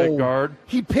 Remember that big guard?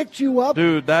 He picked you up?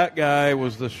 Dude, that guy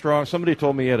was the strong. Somebody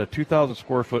told me he had a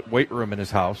 2,000-square-foot weight room in his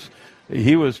house.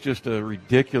 He was just a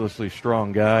ridiculously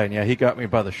strong guy. And, he got me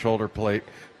by the shoulder plate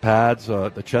pads,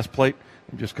 the chest plate.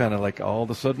 And just kind of like all of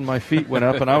a sudden my feet went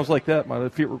up, and I was like that. My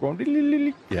feet were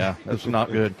going, yeah, that's not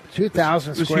good.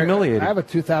 2,000 square. Humiliating. I have a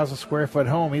 2,000-square-foot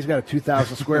home. He's got a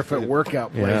 2,000-square-foot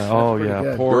workout place. Yeah.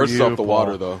 Good. Poor you, yourself the Paul.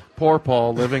 water, though. Poor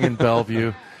Paul, living in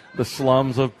Bellevue. The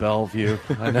slums of Bellevue.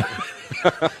 I know.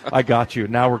 I got you.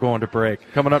 Now we're going to break.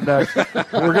 Coming up next,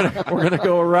 we're gonna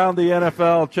go around the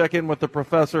NFL, check in with the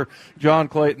professor, John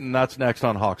Clayton. That's next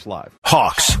on Hawks Live.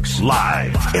 Hawks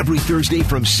Live, every Thursday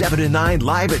from 7 to 9,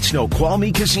 live at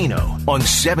Snoqualmie Casino on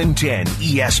 710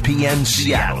 ESPN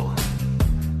Seattle.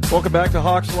 Welcome back to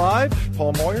Hawks Live.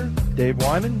 Paul Moyer, Dave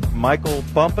Wyman, Michael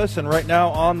Bumpus, and right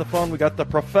now on the phone we got the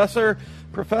professor.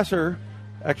 Professor,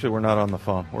 actually we're not on the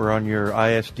phone. We're on your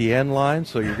ISDN line,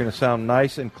 so you're going to sound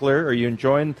nice and clear. Are you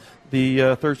enjoying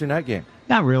the Thursday night game?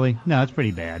 Not really. No, it's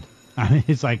pretty bad. I mean,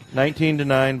 it's like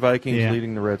 19-9 Vikings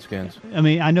leading the Redskins. I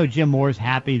mean, I know Jim Moore's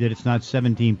happy that it's not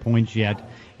 17 points yet,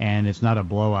 and it's not a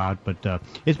blowout, but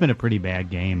it's been a pretty bad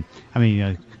game. I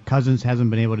mean, Cousins hasn't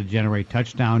been able to generate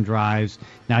touchdown drives.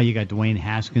 Now you got Dwayne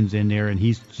Haskins in there, and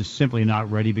he's just simply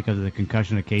not ready because of the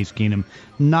concussion of Case Keenum.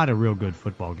 Not a real good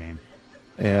football game.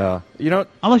 Yeah.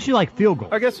 Unless you like field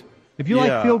goals. I guess. If you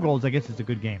like field goals, I guess it's a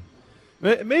good game.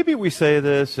 Maybe we say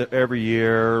this every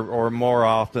year or more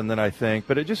often than I think,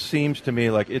 but it just seems to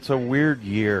me like it's a weird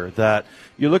year that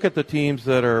you look at the teams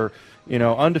that are,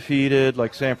 undefeated,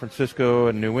 like San Francisco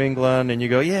and New England, and you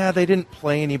go, yeah, they didn't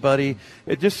play anybody.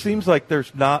 It just seems like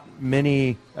there's not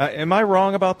many. Am I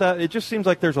wrong about that? It just seems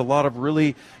like there's a lot of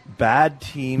really bad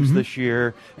teams this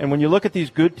year. And when you look at these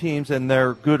good teams and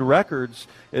their good records,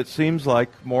 it seems like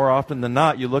more often than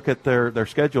not, you look at their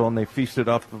schedule and they feasted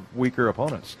off the weaker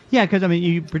opponents. Yeah, because,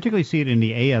 you particularly see it in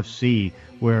the AFC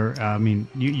where,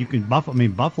 you can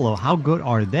Buffalo, how good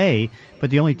are they? But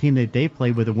the only team that they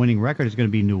played with a winning record is going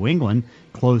to be New England.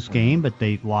 Close game, but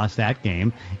they lost that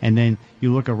game. And then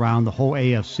you look around the whole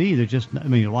AFC, there's just,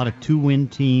 a lot of 2-win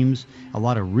teams, a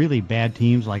lot of really bad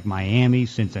teams like Miami,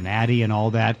 Cincinnati, and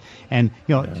all that. And,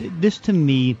 this to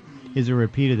me is a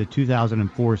repeat of the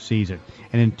 2004 season.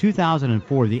 And in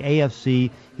 2004, the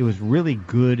AFC, it was really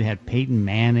good. It had Peyton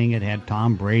Manning. It had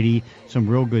Tom Brady, some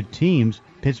real good teams.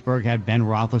 Pittsburgh had Ben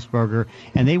Roethlisberger,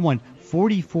 and they went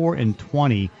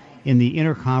 44-20 in the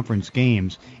interconference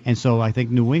games. And so I think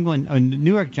New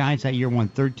York Giants that year won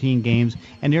 13 games,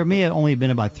 and there may have only been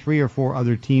about 3 or 4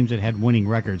 other teams that had winning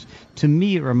records. To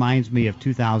me, it reminds me of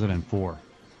 2004.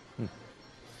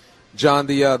 John,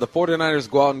 the 49ers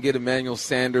go out and get Emmanuel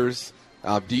Sanders.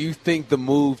 Do you think the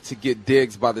move to get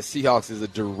Diggs by the Seahawks is a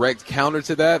direct counter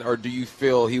to that, or do you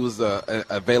feel he was an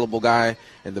available guy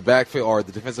in the backfield or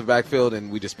the defensive backfield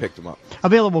and we just picked him up?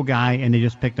 Available guy, and they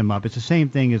just picked him up. It's the same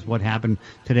thing as what happened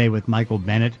today with Michael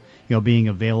Bennett, being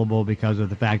available because of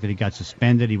the fact that he got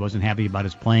suspended. He wasn't happy about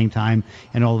his playing time,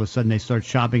 and all of a sudden they start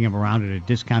shopping him around at a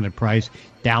discounted price.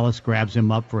 Dallas grabs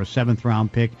him up for a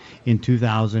 7th-round pick in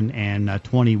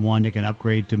 2021. They can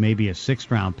upgrade to maybe a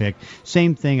 6th-round pick.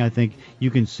 Same thing, I think, you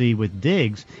can see with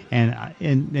Diggs,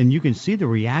 and you can see the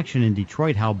reaction in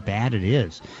Detroit, how bad it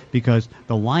is, because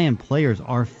the Lion players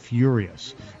are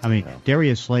furious.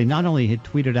 Darius Slay not only had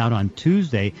tweeted out on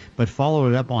Tuesday, but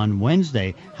followed it up on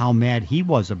Wednesday how mad he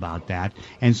was about that.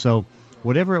 And so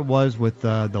whatever it was with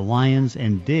the Lions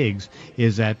and Diggs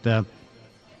is that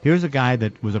here's a guy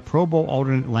that was a Pro Bowl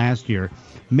alternate last year,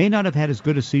 may not have had as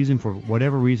good a season for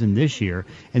whatever reason this year,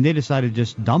 and they decided to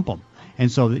just dump him.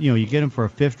 And so, you get him for a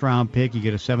 5th-round pick, you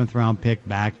get a 7th-round pick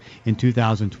back in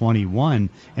 2021.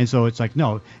 And so it's like,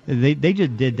 no, they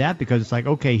just did that because it's like,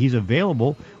 okay, he's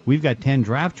available. We've got 10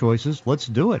 draft choices. Let's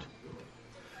do it.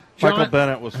 Michael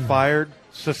Bennett was fired,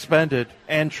 suspended,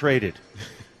 and traded.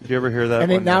 Did you ever hear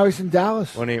that? And now he's in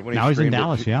Dallas. Now he's in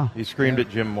Dallas, He screamed at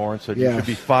Jim Moore and said, you should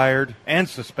be fired and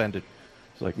suspended.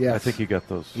 It's like, I think you got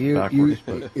those backwards.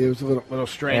 But it was a little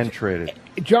strange. And traded.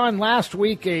 John, last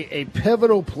week, a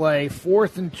pivotal play,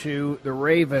 4th and 2, the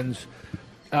Ravens.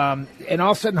 And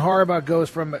all of a sudden, Harbaugh goes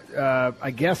from,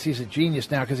 I guess he's a genius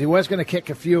now, because he was going to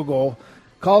kick a field goal,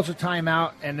 calls a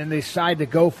timeout, and then they decide to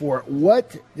go for it.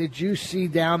 What did you see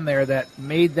down there that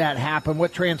made that happen?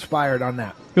 What transpired on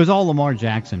that? It was all Lamar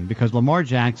Jackson, because Lamar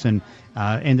Jackson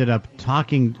ended up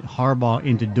talking Harbaugh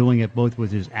into doing it both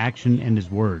with his action and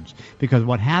his words. Because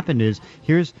what happened is,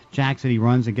 here's Jackson, he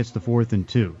runs and gets the 4th and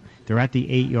 2. They're at the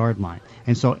 8-yard line.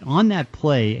 And so on that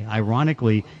play,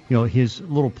 ironically, his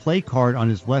little play card on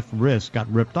his left wrist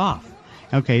got ripped off.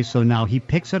 Okay, so now he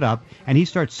picks it up, and he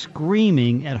starts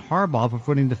screaming at Harbaugh for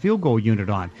putting the field goal unit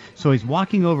on. So he's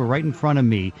walking over right in front of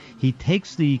me. He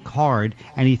takes the card,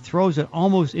 and he throws it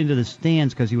almost into the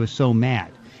stands because he was so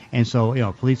mad. And so,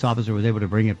 a police officer was able to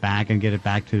bring it back and get it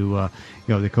back to,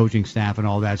 the coaching staff and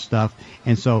all that stuff.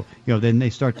 And so, then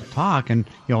they start to talk, and,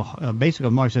 basically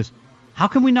Lamar says, how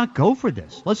can we not go for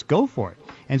this? Let's go for it.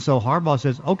 And so Harbaugh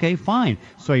says, okay, fine.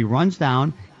 So he runs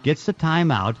down, gets the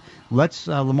timeout, lets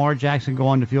Lamar Jackson go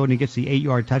on the field, and he gets the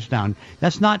 8-yard touchdown.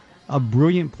 That's not a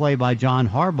brilliant play by John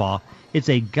Harbaugh. It's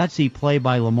a gutsy play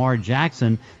by Lamar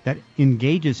Jackson that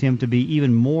engages him to be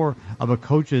even more of a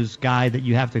coach's guy that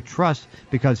you have to trust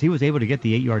because he was able to get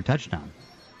the 8-yard touchdown.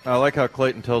 I like how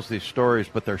Clayton tells these stories,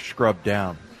 but they're scrubbed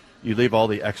down. You leave all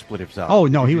the expletives out. Oh,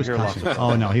 no, he was cussing.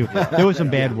 Oh, no, there was some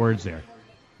bad words there.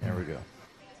 There we go.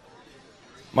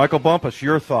 Michael Bumpus,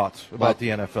 your thoughts about the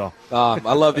NFL?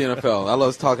 I love the NFL. I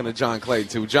love talking to John Clayton,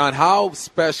 too. John, how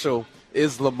special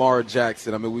is Lamar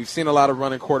Jackson? I mean, we've seen a lot of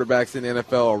running quarterbacks in the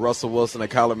NFL, Russell Wilson and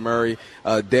Kyler Murray.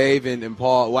 Dave and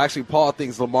Paul, well, actually, Paul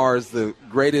thinks Lamar is the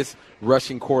greatest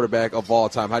rushing quarterback of all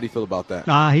time. How do you feel about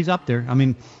that? He's up there. I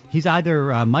mean, he's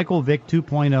either Michael Vick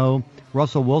 2.0,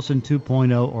 Russell Wilson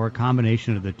 2.0, or a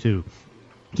combination of the two.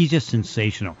 He's just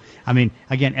sensational. I mean,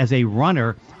 again, as a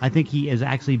runner, I think he is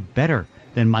actually better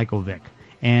than Michael Vick.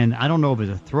 And I don't know if as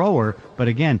a thrower, but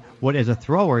again, as a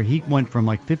thrower, he went from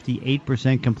like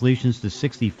 58% completions to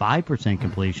 65%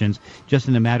 completions just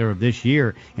in a matter of this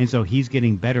year. And so he's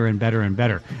getting better and better and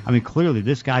better. I mean, clearly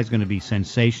this guy's going to be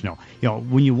sensational. You know,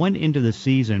 when you went into the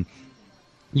season,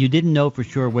 you didn't know for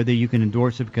sure whether you can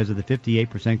endorse it because of the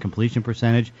 58% completion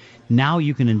percentage. Now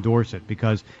you can endorse it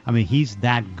because, I mean, he's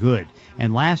that good.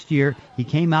 And last year, he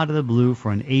came out of the blue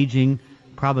for an aging,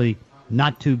 probably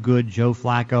not too good Joe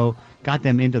Flacco, got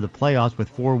them into the playoffs with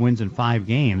 4 wins in 5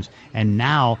 games, and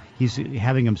now he's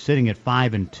having them sitting at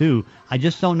 5-2. I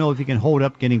just don't know if he can hold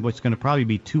up getting what's going to probably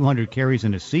be 200 carries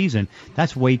in a season.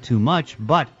 That's way too much,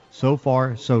 but so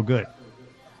far, so good.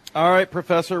 All right,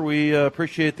 Professor, we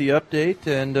appreciate the update,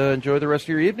 and enjoy the rest of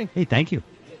your evening. Hey, thank you.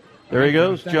 There he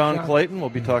goes, John Clayton. We'll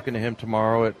be talking to him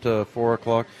tomorrow at 4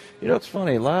 o'clock. You know, it's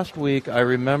funny. Last week I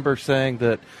remember saying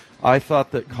that I thought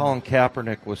that Colin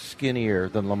Kaepernick was skinnier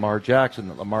than Lamar Jackson,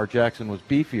 that Lamar Jackson was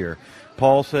beefier.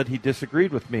 Paul said he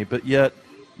disagreed with me, but yet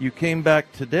you came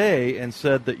back today and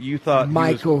said that you thought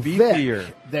Michael he was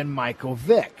beefier than Michael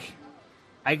Vick.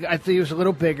 I think he was a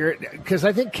little bigger because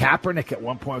I think Kaepernick at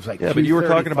one point was like 235. Yeah, but you were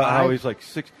talking about how he's like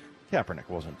 6. Kaepernick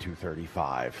wasn't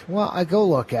 235. Well, I go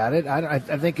look at it. I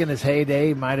think in his heyday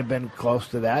he might have been close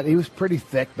to that. He was pretty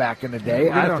thick back in the day.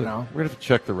 I don't know. We're going to have to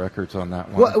check the records on that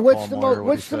one.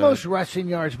 What's the most rushing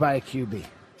yards by a QB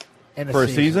for a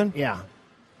season? Yeah.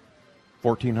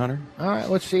 1,400. All right,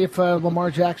 let's see if Lamar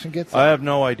Jackson gets that. I have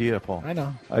no idea, Paul. I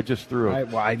know. I just threw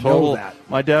it. I know that.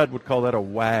 My dad would call that a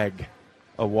wag,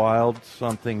 a wild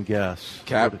something guess.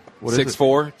 Cap,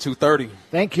 6'4", 230.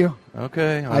 Thank you.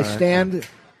 Okay. I stand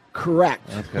correct.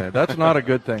 Okay, that's not a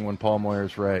good thing when Paul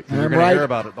Moyer's right. You're going to hear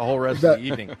about it the whole rest of the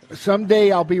evening.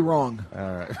 Someday I'll be wrong.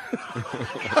 All right.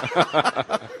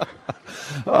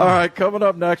 All right, coming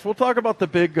up next, we'll talk about the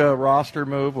big roster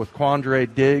move with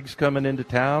Quandre Diggs coming into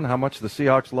town, how much the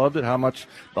Seahawks loved it, how much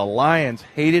the Lions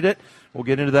hated it. We'll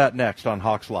get into that next on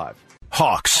Hawks Live.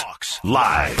 Hawks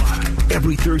Live.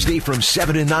 Every Thursday from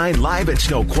 7 to 9 live at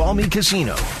Snoqualmie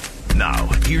Casino. Now,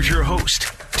 here's your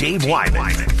host, Dave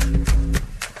Wyman.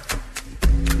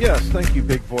 Yes, thank you,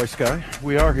 big voice guy.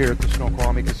 We are here at the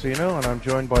Snoqualmie Casino, and I'm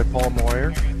joined by Paul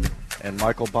Moyer and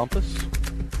Michael Bumpus.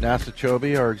 NASA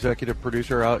Chobe, our executive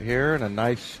producer, out here, and a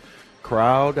nice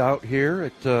crowd out here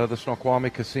at the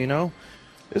Snoqualmie Casino.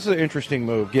 This is an interesting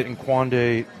move, getting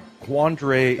Quandre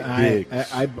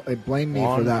Diggs. I blame me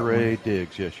for that one. Quandre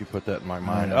Diggs, yes, you put that in my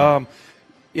mind.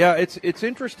 Yeah, it's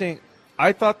interesting.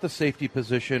 I thought the safety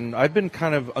position, I've been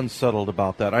kind of unsettled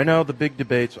about that. I know the big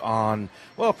debates on,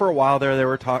 well, for a while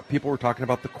there, people were talking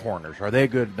about the corners. Are they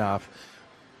good enough?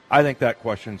 I think that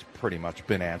question's pretty much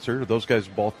been answered. Those guys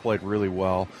both played really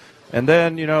well. And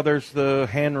then, there's the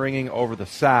hand-wringing over the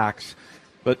sacks.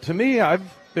 But to me, I've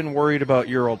been worried about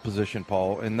your old position,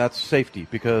 Paul, and that's safety,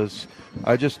 because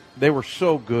they were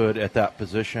so good at that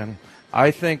position.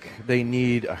 I think they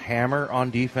need a hammer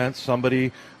on defense,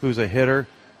 somebody who's a hitter.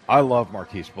 I love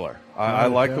Marquise Blair. I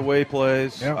like the way he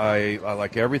plays. Yep. I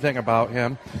like everything about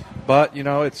him. But,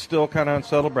 it's still kind of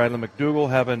unsettled. Bradley McDougall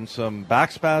having some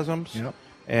back spasms. Yep.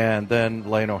 And then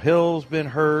Lano Hill's been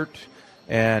hurt.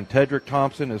 And Tedrick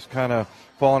Thompson is kind of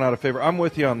fallen out of favor. I'm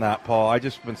with you on that, Paul. I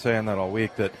just been saying that all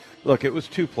week that, look, it was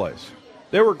 2 plays.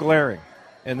 They were glaring.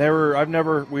 And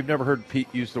we've never heard Pete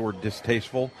use the word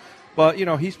distasteful. But,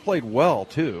 he's played well,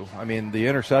 too. I mean, the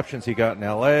interceptions he got in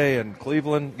L.A. and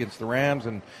Cleveland against the Rams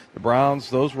and the Browns,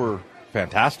 those were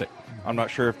fantastic. I'm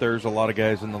not sure if there's a lot of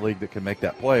guys in the league that can make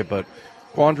that play. But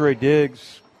Quandre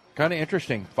Diggs, kind of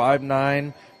interesting.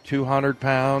 5'9", 200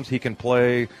 pounds. He can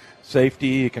play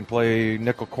safety. He can play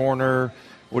nickel corner.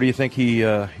 What do you think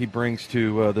he brings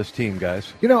to this team,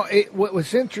 guys? What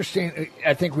was interesting,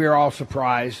 I think we were all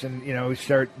surprised, and, we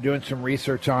start doing some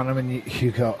research on him, and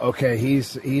you go, okay,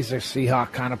 he's a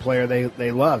Seahawk kind of player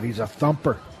they love. He's a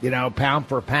thumper, pound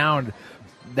for pound.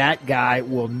 That guy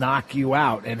will knock you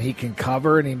out, and he can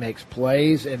cover, and he makes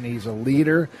plays, and he's a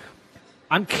leader.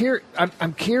 I'm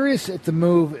curious if the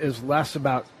move is less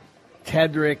about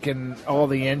Tedrick and all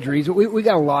the injuries. We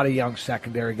got a lot of young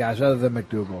secondary guys other than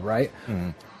McDougall, right? Mm-hmm.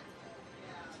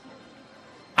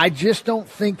 I just don't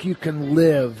think you can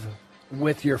live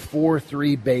with your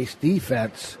 4-3 base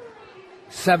defense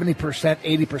 70%,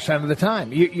 80% of the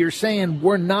time. You're saying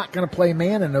we're not going to play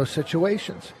man in those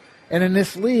situations. And in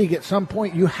this league, at some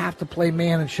point, you have to play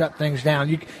man and shut things down.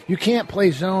 You can't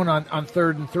play zone on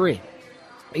 3rd and 3.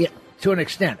 Yeah, to an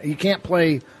extent. You can't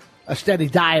play a steady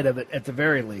diet of it at the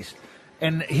very least.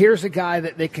 And here's a guy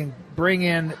that they can bring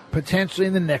in potentially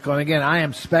in the nickel. And again, I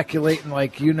am speculating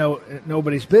like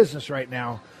nobody's business right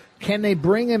now. Can they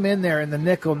bring him in there in the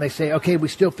nickel and they say, okay, we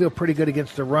still feel pretty good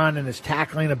against the run and his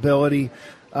tackling ability?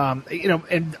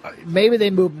 And maybe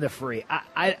they move him to free.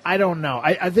 I don't know.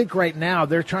 I think right now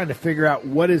they're trying to figure out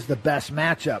what is the best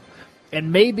matchup.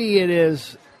 And maybe it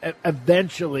is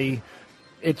eventually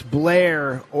it's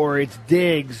Blair or it's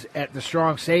Diggs at the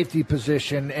strong safety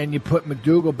position and you put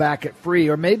McDougal back at free.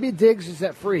 Or maybe Diggs is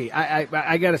at free.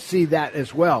 I got to see that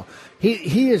as well.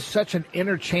 He is such an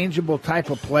interchangeable type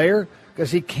of player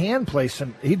because he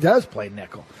does play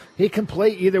nickel. He can play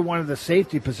either one of the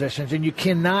safety positions, and you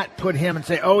cannot put him and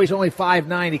say, oh, he's only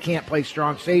 5'9", he can't play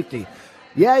strong safety.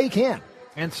 Yeah, he can.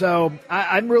 And so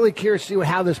I'm really curious to see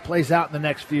how this plays out in the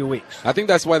next few weeks. I think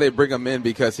that's why they bring him in,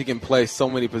 because he can play so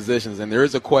many positions. And there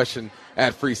is a question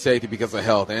at free safety because of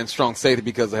health, and strong safety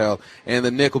because of health, and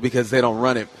the nickel because they don't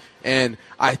run it. And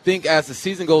I think as the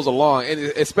season goes along, and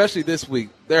especially this week,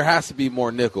 there has to be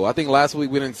more nickel. I think last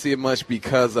week we didn't see it much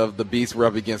because of the Beast were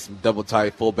up against some double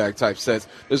tight, fullback type sets.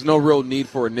 There's no real need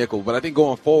for a nickel. But I think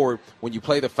going forward, when you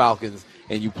play the Falcons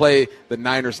and you play the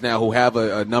Niners now, who have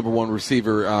a number one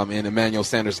receiver in Emmanuel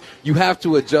Sanders, you have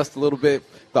to adjust a little bit.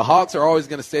 The Hawks are always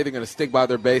going to say they're going to stick by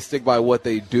their base, stick by what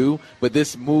they do, but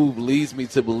this move leads me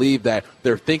to believe that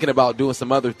they're thinking about doing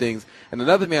some other things. And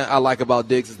another thing I like about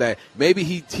Diggs is that maybe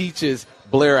he teaches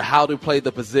Blair how to play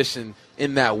the position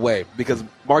in that way, because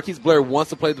Marquise Blair wants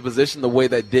to play the position the way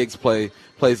that Diggs plays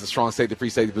the strong safety, free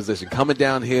safety position, coming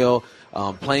downhill,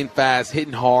 playing fast,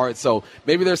 hitting hard. So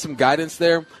maybe there's some guidance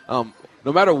there.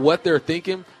 No matter what they're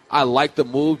thinking, I like the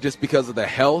move just because of the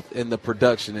health and the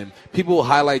production. And people will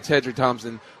highlight Tedrick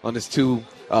Thompson on his 2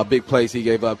 big plays he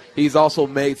gave up. He's also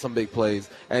made some big plays.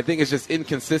 And I think it's just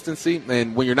inconsistency.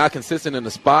 And when you're not consistent in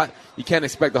the spot, you can't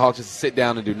expect the Hawks just to sit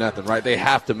down and do nothing, right? They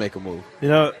have to make a move.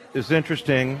 It's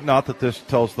interesting, not that this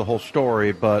tells the whole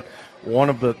story, but one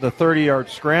of the 30-yard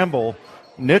scramble,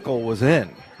 nickel was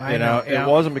in. It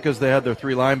wasn't because they had their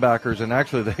 3 linebackers, and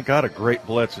actually they got a great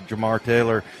blitz. Jamar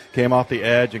Taylor came off the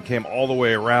edge and came all the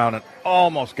way around and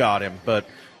almost got him. But,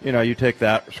 you take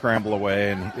that scramble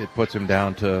away, and it puts him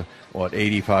down to,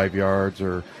 85 yards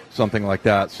or something like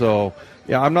that. So,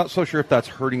 yeah, I'm not so sure if that's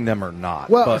hurting them or not.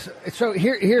 Well, but so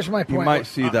here's my point. You might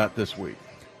see that this week.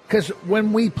 Because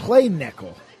when we play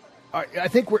nickel, I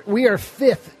think we are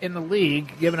 5th in the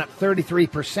league, giving up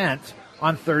 33%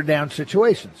 on third down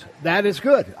situations. That is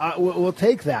good. We'll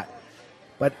take that.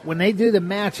 But when they do the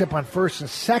matchup on first and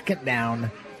second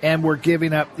down, and we're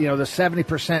giving up, the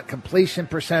 70% completion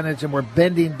percentage, and we're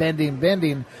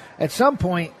bending, at some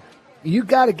point, you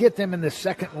got to get them in the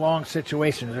second and long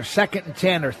situations, or 2nd and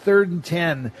 10, or 3rd and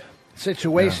 10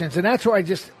 situations. Yeah. And that's where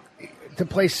to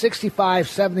play 65,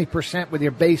 70% with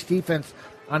your base defense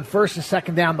on first and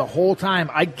second down the whole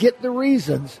time, I get the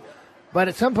reasons. But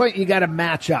at some point, you got to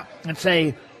match up and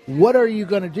say, what are you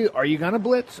going to do? Are you going to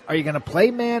blitz? Are you going to play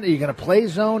man? Are you going to play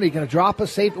zone? Are you going to drop a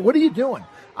safety? What are you doing?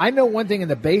 I know one thing in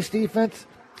the base defense,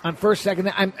 on first,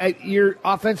 second, you're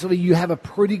offensively, you have a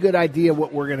pretty good idea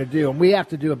what we're going to do. And we have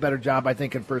to do a better job, I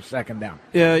think, in first, second down.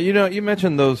 Yeah, you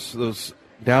mentioned those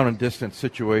down and distance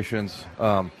situations.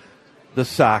 The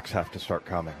sacks have to start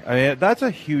coming. I mean, that's a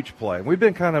huge play. We've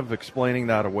been kind of explaining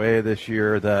that away this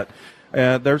year, that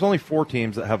there's only 4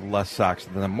 teams that have less sacks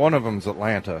than them. One of them is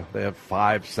Atlanta. They have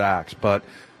 5 sacks, but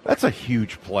that's a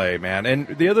huge play, man. And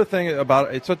the other thing about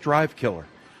it, it's a drive killer.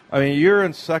 I mean, you're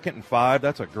in 2nd and 5.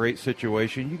 That's a great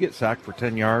situation. You get sacked for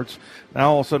 10 yards.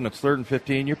 Now all of a sudden it's 3rd and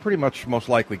 15. You're pretty much most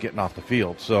likely getting off the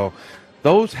field. So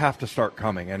those have to start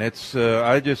coming. And it's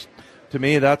to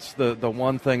me, that's the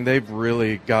one thing they've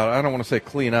really got. I don't want to say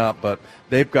clean up, but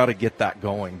they've got to get that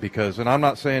going because, and I'm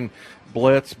not saying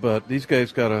blitz, but these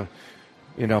guys got to,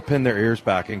 pin their ears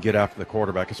back and get after the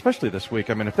quarterback, especially this week.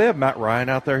 I mean, if they have Matt Ryan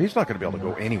out there, he's not going to be able to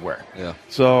go anywhere. Yeah.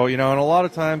 So, and a lot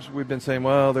of times we've been saying,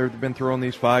 well, they've been throwing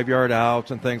these 5-yard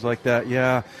outs and things like that.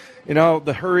 Yeah.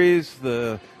 The hurries,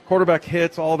 the quarterback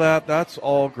hits, all that, that's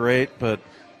all great, but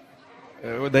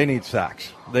they need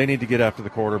sacks. They need to get after the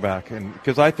quarterback, and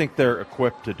because I think they're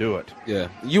equipped to do it. Yeah,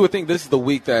 you would think this is the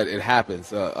week that it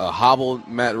happens. A hobbled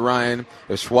Matt Ryan,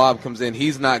 if Schwab comes in,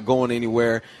 he's not going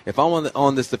anywhere. If I'm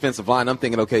on this defensive line, I'm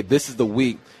thinking, okay, this is the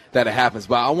week that it happens.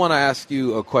 But I want to ask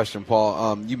you a question,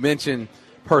 Paul. You mentioned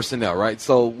personnel, right?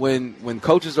 So when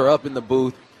coaches are up in the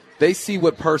booth, they see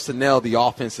what personnel the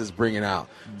offense is bringing out.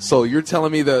 So you're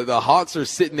telling me the Hawks are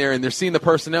sitting there and they're seeing the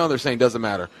personnel and they're saying doesn't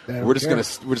matter. We're just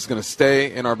gonna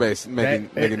stay in our base,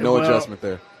 making no adjustment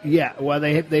there. Yeah, well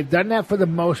they've done that for the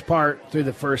most part through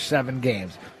the first 7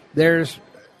 games. There's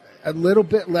a little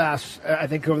bit less, I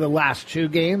think, over the last 2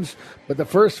 games, but the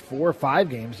first 4 or 5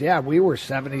 games, we were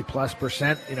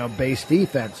 70+%, base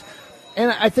defense.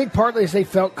 And I think partly is they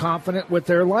felt confident with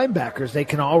their linebackers. They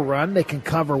can all run, they can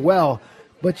cover well,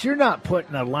 but you're not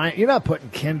putting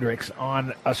Kendricks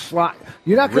on a slot.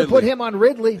 You're not going to put him on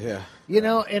Ridley. Yeah.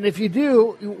 And if you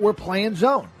do, we're playing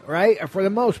zone, right? For the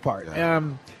most part. Yeah.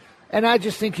 And I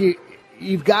just think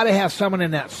you've got to have someone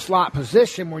in that slot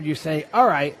position where you say, all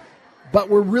right, but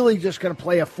we're really just going to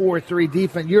play a 4-3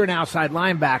 defense. You're an outside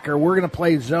linebacker. We're going to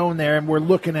play zone there, and we're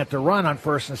looking at the run on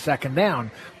first and second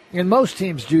down. And most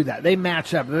teams do that. They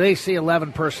match up. They see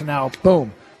 11 personnel,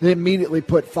 boom. They immediately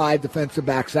put 5 defensive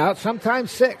backs out,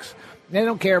 sometimes 6. They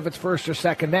don't care if it's first or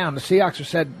second down. The Seahawks have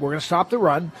said, we're going to stop the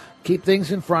run, keep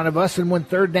things in front of us, and when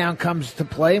third down comes to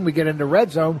play and we get into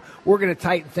red zone, we're going to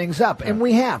tighten things up. And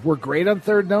we have. We're great on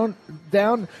third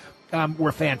down.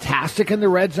 We're fantastic in the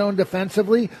red zone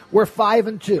defensively. We're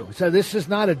 5-2. So this is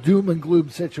not a doom and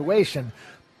gloom situation.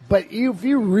 But if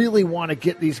you really want to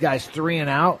get these guys 3 and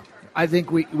out, I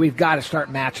think we've got to start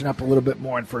matching up a little bit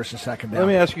more in first and second down. Let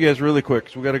me ask you guys really quick,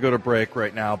 because we've got to go to break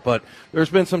right now. But there's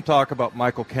been some talk about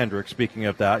Michael Kendrick. Speaking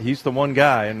of that, he's the one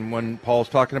guy. And when Paul's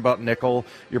talking about nickel,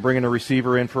 you're bringing a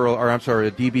receiver in a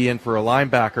DB in for a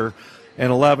linebacker, and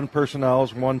 11 personnel,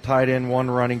 1 tight end, 1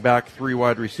 running back, 3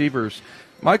 wide receivers.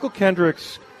 Michael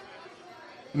Kendricks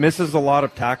misses a lot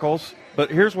of tackles, but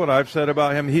here's what I've said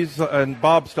about him. And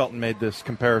Bob Stelton made this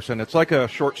comparison. It's like a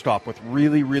shortstop with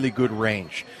really, really good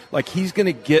range. Like he's going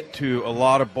to get to a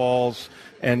lot of balls,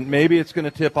 and maybe it's going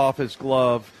to tip off his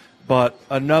glove, but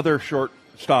another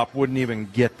shortstop wouldn't even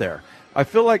get there. I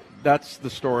feel like that's the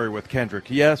story with Kendrick.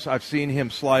 Yes, I've seen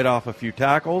him slide off a few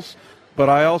tackles, but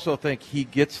I also think he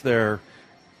gets there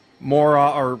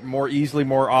more easily,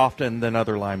 more often than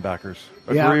other linebackers.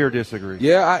 Agree or disagree?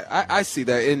 Yeah, I see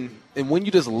that. And when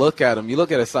you just look at him, you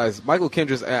look at his size. Michael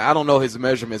Kendricks, I don't know his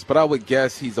measurements, but I would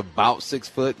guess he's about 6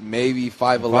 foot, maybe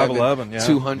 5'11",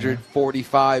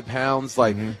 245 pounds.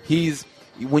 Like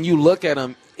when you look at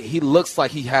him, he looks like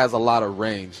he has a lot of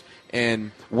range.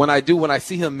 And when I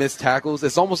see him miss tackles,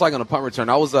 it's almost like on a punt return.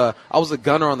 I was a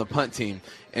gunner on the punt team,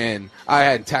 and I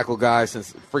hadn't tackled guys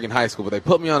since freaking high school, but they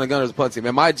put me on the gunner's punt team.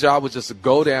 And my job was just to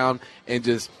go down and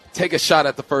just take a shot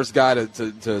at the first guy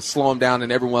to slow him down,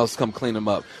 and everyone else come clean him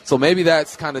up. So maybe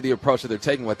that's kind of the approach that they're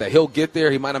taking with that. He'll get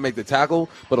there. He might not make the tackle,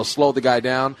 but he'll slow the guy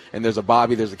down, and there's a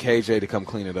Bobby, there's a KJ to come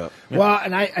clean it up. Well,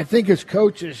 and I think as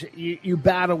coaches, you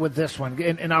battle with this one,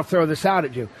 and I'll throw this out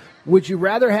at you. Would you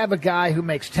rather have a guy who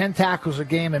makes 10 tackles a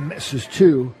game and misses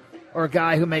 2, or a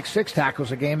guy who makes 6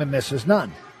 tackles a game and misses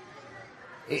none?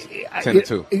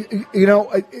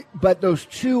 10-2. But those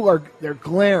 2 they're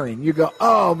glaring. You go,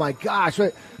 oh my gosh.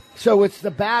 So it's the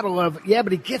battle of,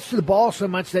 but he gets to the ball so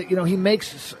much that, he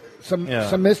makes some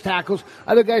missed tackles.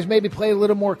 Other guys maybe play a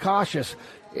little more cautious.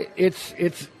 It's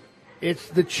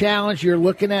the challenge you're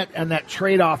looking at and that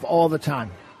trade-off all the time.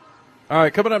 All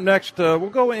right, coming up next, we'll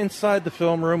go inside the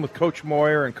film room with Coach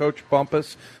Moyer and Coach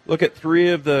Bumpus. Look at 3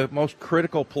 of the most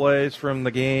critical plays from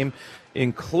the game,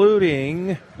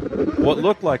 including what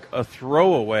looked like a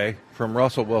throwaway from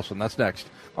Russell Wilson. That's next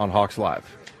on Hawks Live.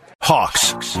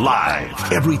 Hawks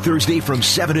Live, every Thursday from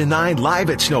 7 to 9, live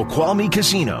at Snoqualmie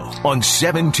Casino on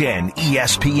 710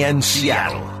 ESPN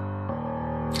Seattle.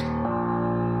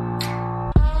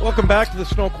 Welcome back to the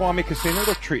Snoqualmie Casino.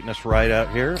 They're treating us right out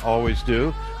here, always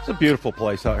do. It's a beautiful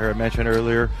place out here. I mentioned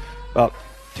earlier, about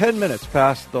 10 minutes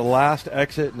past the last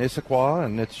exit in Issaquah,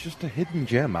 and it's just a hidden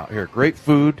gem out here. Great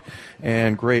food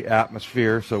and great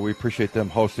atmosphere, so we appreciate them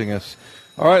hosting us.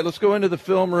 All right, let's go into the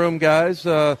film room, guys.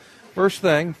 First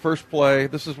play,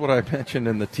 this is what I mentioned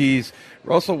in the tease.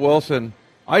 Russell Wilson,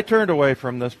 I turned away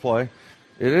from this play.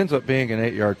 It ends up being an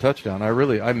 8-yard touchdown.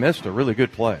 I missed a really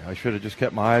good play. I should have just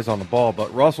kept my eyes on the ball.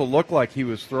 But Russell looked like he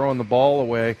was throwing the ball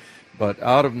away, but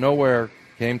out of nowhere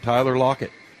came Tyler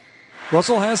Lockett.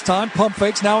 Russell has time, pump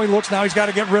fakes, now he looks, now he's got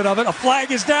to get rid of it. A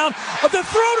flag is down. The throw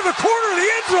to the corner of the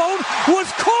end zone was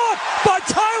caught by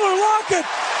Tyler Lockett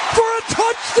for a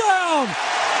touchdown.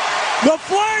 The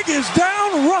flag is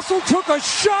down. Russell took a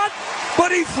shot,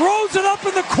 but he throws it up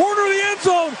in the corner of the end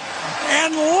zone.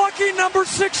 And lucky number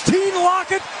 16,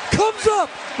 Lockett, comes up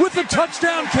with the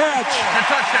touchdown catch. The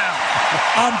touchdown.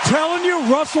 I'm telling you,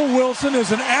 Russell Wilson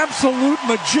is an absolute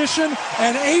magician.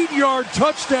 An 8-yard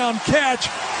touchdown catch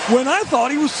when I thought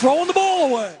he was throwing the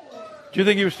ball away. Do you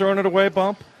think he was throwing it away,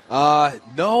 Bump?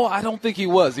 No, I don't think he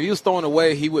was. If he was throwing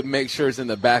away, he would make sure it's in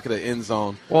the back of the end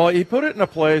zone. Well, he put it in a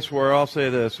place where, I'll say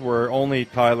this, where only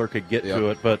Tyler could get to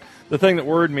it. But the thing that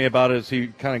worried me about it is he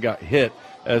kind of got hit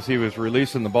as he was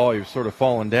releasing the ball. He was sort of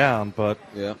falling down. But,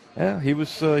 he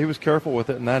was careful with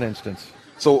it in that instance.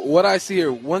 So what I see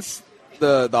here, once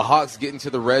the Hawks get into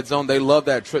the red zone, they love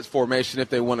that trips formation if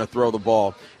they want to throw the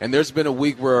ball. And there's been a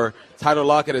week where Tyler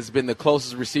Lockett has been the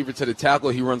closest receiver to the tackle.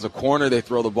 He runs a corner, they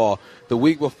throw the ball. The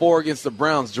week before against the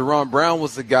Browns, Jerron Brown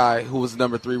was the guy who was the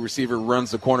number 3 receiver,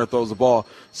 runs the corner, throws the ball.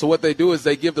 So what they do is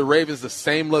they give the Ravens the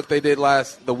same look they did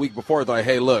the week before. They're like,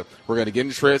 hey, look, we're going to get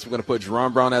into trips. We're going to put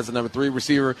Jerron Brown as the number 3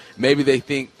 receiver. Maybe they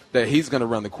think that he's going to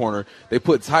run the corner. They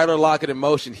put Tyler Lockett in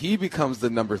motion. He becomes the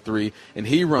number 3, and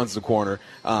he runs the corner.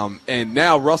 And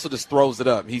now Russell just throws it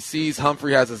up. He sees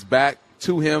Humphrey has his back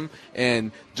to him,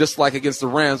 and just like against the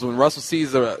Rams, when Russell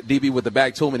sees the DB with the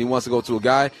back to him and he wants to go to a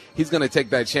guy, he's going to take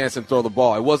that chance and throw the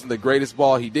ball. It wasn't the greatest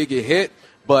ball. He did get hit,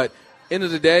 but end of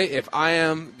the day, if I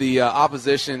am the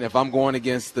opposition, if I'm going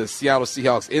against the Seattle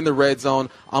Seahawks in the red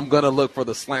zone, I'm going to look for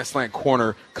the slant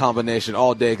corner combination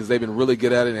all day because they've been really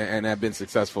good at it and have been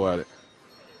successful at it.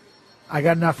 I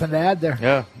got nothing to add there.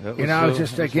 Yeah.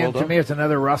 To me, it's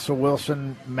another Russell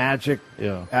Wilson magic.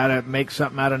 Yeah. How to make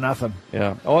something out of nothing.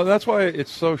 Yeah. Oh, that's why it's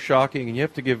so shocking, and you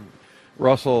have to give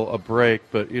Russell a break.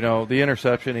 But, the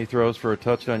interception he throws for a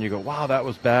touchdown, you go, wow, that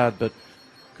was bad. But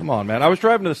come on, man. I was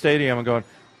driving to the stadium and going,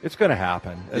 it's going to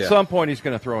happen. At some point, he's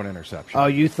going to throw an interception. Oh,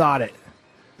 you thought it.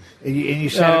 And you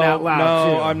said it out loud,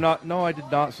 too. No, I'm not. No, I did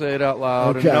not say it out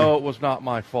loud. Okay. And no, it was not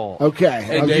my fault.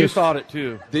 Okay. And you thought it,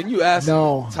 too. Didn't you ask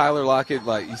Tyler Lockett,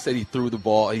 like you said he threw the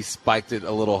ball, he spiked it a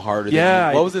little harder?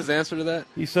 Yeah. What was his answer to that?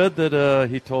 He said that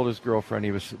he told his girlfriend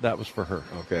that was for her.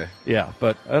 Okay. Yeah,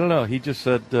 but I don't know. He just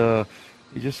said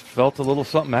he just felt a little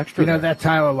something extra. That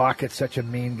Tyler Lockett's such a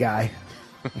mean guy.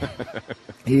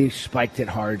 He spiked it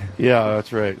hard. Yeah,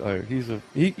 that's right.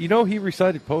 He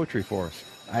recited poetry for us.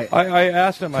 I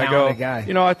asked him, guy.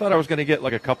 I thought I was going to get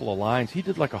like a couple of lines. He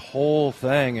did like a whole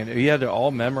thing, and he had it all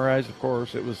memorized, of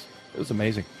course. It was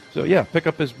amazing. So, yeah, pick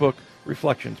up his book,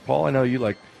 Reflections. Paul, I know you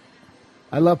like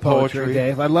I love poetry,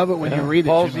 Dave. I love it when you read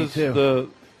Paul's it to me, too. The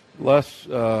less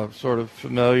sort of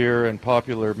familiar and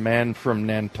popular Man from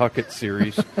Nantucket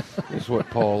series is what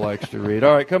Paul likes to read.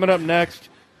 All right, coming up next,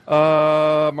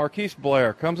 Marquise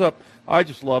Blair comes up. I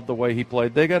just love the way he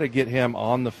played. They got to get him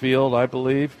on the field, I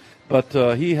believe.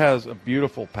 But he has a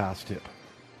beautiful pass tip.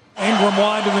 Ingram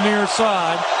wide to the near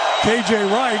side. KJ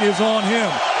Wright is on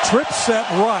him. Trip set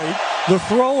right. The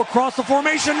throw across the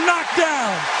formation, knocked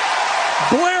down.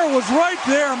 Blair was right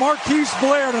there. Marquise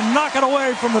Blair to knock it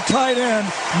away from the tight end,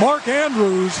 Mark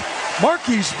Andrews.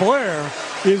 Marquise Blair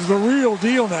is the real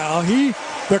deal now.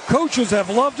 The coaches have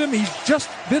loved him. He's just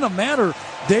been a matter,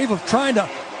 Dave, of trying to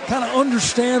kind of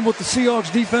understand what the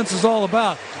Seahawks defense is all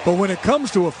about. But when it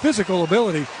comes to a physical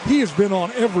ability, he has been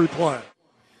on every play.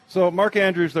 So Mark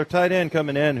Andrews, their tight end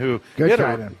coming in,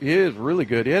 he is really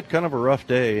good. He had kind of a rough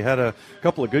day. He had a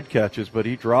couple of good catches, but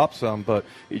he dropped some. But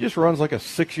he just runs like a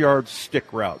 6-yard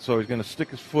stick route. So he's going to stick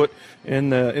his foot in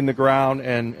the ground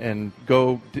and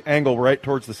go angle right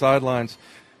towards the sidelines.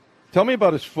 Tell me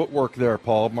about his footwork there,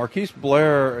 Paul. Marquise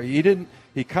Blair,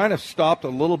 he kind of stopped a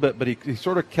little bit, but he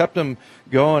sort of kept him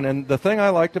going. And the thing I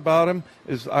liked about him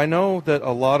is I know that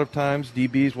a lot of times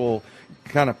DBs will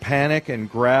kind of panic and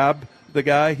grab the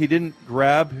guy. He didn't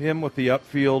grab him with the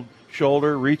upfield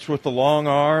shoulder, reached with the long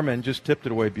arm, and just tipped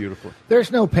it away beautifully. There's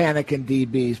no panic in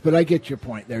DBs, but I get your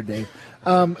point there, Dave.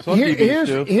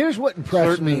 Here's what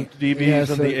impressed me.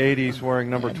 DBs in the 80s wearing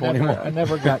number 21. I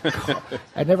never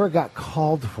got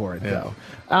called for it, though.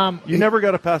 You never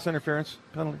got a pass interference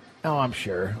penalty? Oh, I'm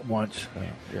sure once.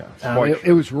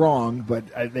 It was wrong, but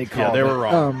they called it. Yeah, they were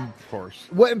wrong, of course.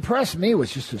 What impressed me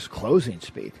was just his closing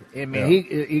speed. I mean,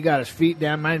 he got his feet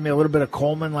down. Reminded me a little bit of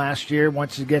Coleman last year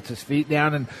once he gets his feet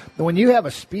down. And when you have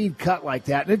a speed cut like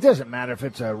that, and it doesn't matter if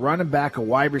it's a running back, a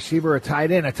wide receiver, a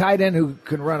tight end who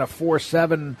can run a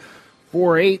 4.7,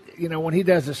 4.8, when he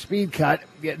does a speed cut,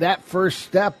 that first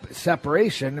step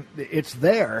separation, it's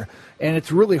there. And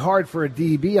it's really hard for a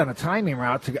DB on a timing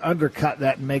route to undercut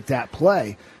that and make that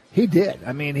play. He did.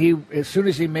 I mean, as soon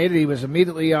as he made it, he was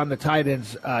immediately on the tight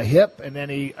end's hip, and then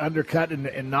he undercut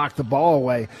and knocked the ball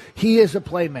away. He is a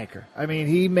playmaker. I mean,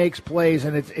 he makes plays,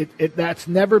 and that's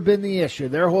never been the issue.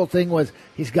 Their whole thing was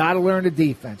he's got to learn the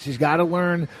defense. He's got to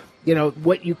learn,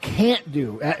 what you can't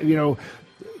do.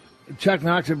 Chuck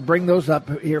Knox would bring those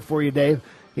up here for you, Dave.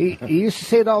 He used to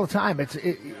say it all the time.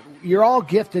 You're all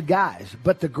gifted guys,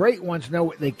 but the great ones know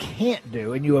what they can't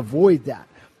do, and you avoid that.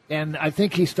 And I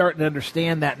think he's starting to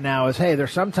understand that now.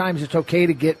 There's sometimes it's okay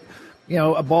to get,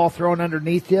 a ball thrown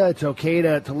underneath you. It's okay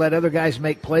to let other guys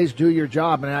make plays, do your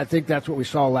job, and I think that's what we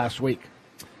saw last week.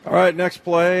 All right, next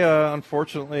play,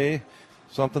 unfortunately,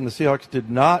 something the Seahawks did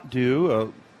not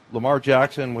do. Lamar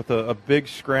Jackson with a big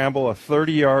scramble, a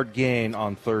 30-yard gain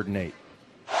on 3rd and 8.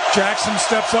 Jackson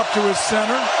steps up to his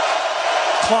center.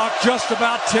 Clock just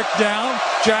about ticked down.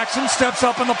 Jackson steps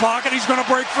up in the pocket. He's going to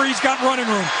break free. He's got running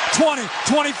room. 20,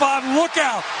 25, look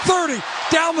out. 30,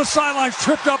 down the sidelines,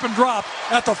 tripped up and dropped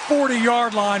at the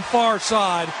 40-yard line, far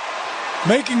side.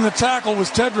 Making the tackle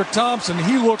was Tedrick Thompson.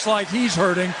 He looks like he's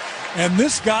hurting. And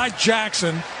this guy,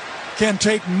 Jackson, can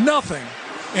take nothing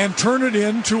and turn it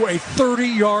into a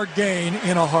 30-yard gain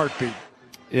in a heartbeat.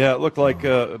 Yeah, it looked like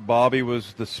Bobby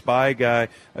was the spy guy.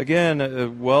 Again, a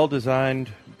well-designed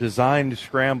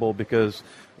scramble because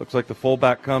looks like the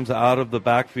fullback comes out of the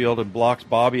backfield and blocks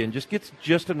Bobby and just gets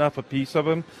just enough a piece of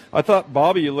him. I thought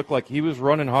Bobby looked like he was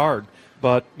running hard,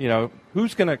 but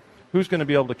who's gonna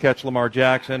be able to catch Lamar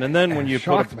Jackson? And then when you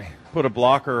put a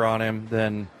blocker on him,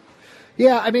 then.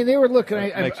 Yeah, I mean, they were looking.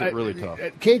 Makes it really tough.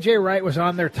 K.J. Wright was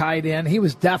on their tight end. He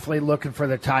was definitely looking for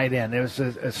the tight end. It was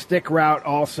a stick route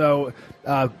also.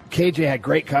 K.J. had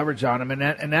great coverage on him.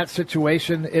 In that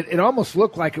situation, it almost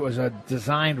looked like it was a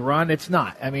designed run. It's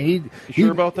not. I mean, You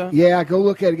sure about that? Yeah, go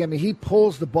look at it again. I mean, he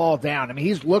pulls the ball down. I mean,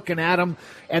 he's looking at him.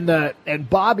 And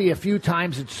Bobby a few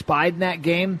times had spied in that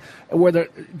game where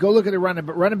go look at the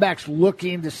running back's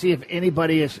looking to see if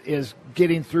anybody is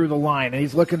getting through the line, and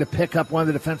he's looking to pick up one of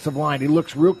the defensive line. He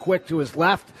looks real quick to his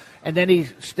left, and then he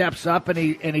steps up and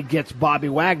he gets Bobby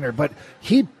Wagner. But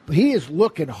he is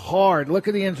looking hard. Look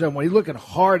at the end zone when he's looking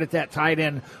hard at that tight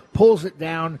end, pulls it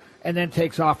down, and then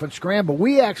takes off and scramble.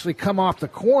 We actually come off the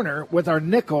corner with our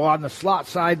nickel on the slot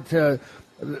side to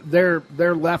their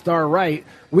left, our right.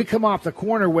 We come off the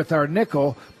corner with our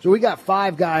nickel, so we got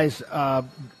 5 guys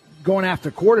going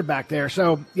after quarterback there.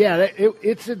 So yeah,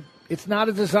 it's not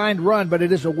a designed run, but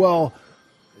it is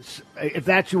if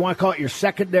that's you want to call it your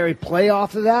secondary play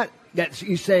off of that. That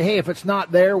you say, hey, if it's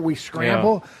not there, we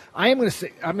scramble. Yeah. I'm going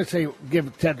to say,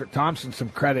 give Tedrick Thompson some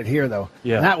credit here, though.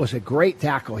 Yeah. That was a great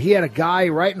tackle. He had a guy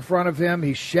right in front of him.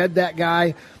 He shed that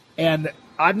guy, and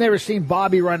I've never seen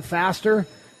Bobby run faster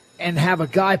and have a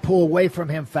guy pull away from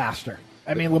him faster.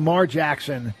 I mean, Lamar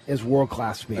Jackson is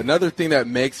world-class speed. Another thing that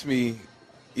makes me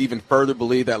even further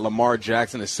believe that Lamar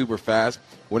Jackson is super fast.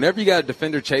 Whenever you got a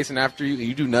defender chasing after you and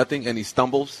you do nothing and he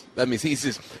stumbles, that means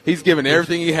he's giving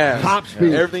everything he has. Top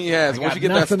speed. Everything he has. Once you get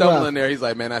that stumble in there, he's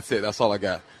like, man, that's it. That's all I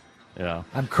got. Yeah.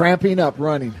 I'm cramping up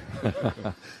running.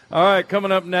 All right,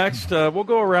 coming up next, we'll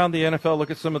go around the NFL, look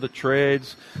at some of the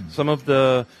trades, some of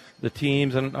the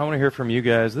teams, and I want to hear from you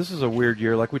guys. This is a weird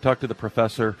year. Like we talked to the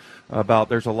professor about,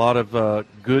 there's a lot of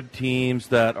good teams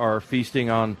that are feasting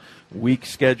on weak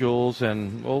schedules,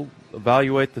 and we'll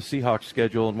evaluate the Seahawks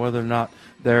schedule and whether or not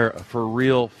they're for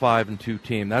real 5-2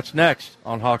 team. That's next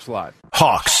on Hawks Live.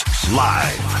 Hawks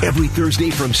Live. Every Thursday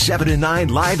from 7 to 9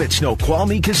 live at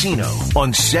Snoqualmie Casino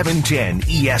on 710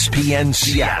 ESPN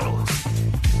Seattle.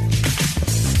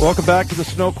 Welcome back to the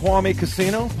Snoqualmie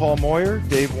Casino. Paul Moyer,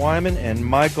 Dave Wyman, and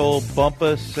Michael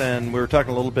Bumpus. And we were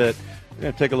talking a little bit, we're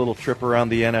going to take a little trip around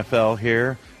the NFL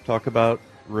here, talk about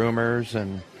rumors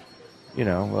and,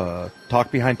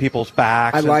 talk behind people's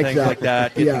backs and things like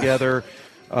that. Get together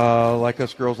like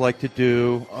us girls like to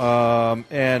do.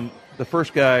 And the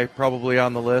first guy probably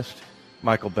on the list,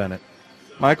 Michael Bennett.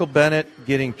 Michael Bennett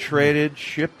getting traded,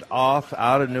 shipped off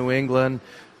out of New England.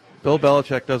 Bill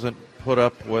Belichick doesn't put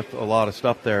up with a lot of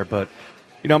stuff there. But,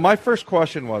 my first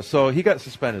question was, so he got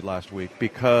suspended last week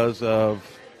because of,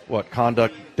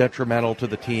 conduct detrimental to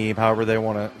the team, however they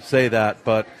want to say that.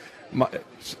 But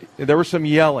there was some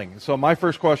yelling. So my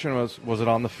first question was it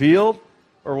on the field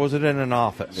or was it in an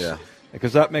office? Yeah.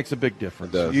 Because that makes a big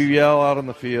difference. It does. You yell out on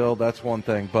the field, that's one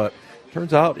thing. But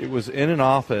turns out it was in an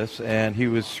office, and he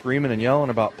was screaming and yelling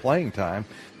about playing time.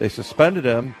 They suspended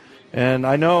him. And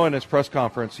I know in his press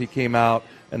conference he came out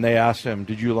and they asked him,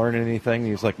 did you learn anything?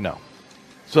 And he's like, no.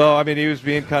 So, he was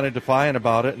being kind of defiant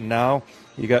about it, and now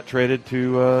he got traded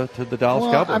to the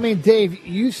Dallas Cowboys. Dave,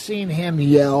 you've seen him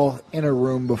yell in a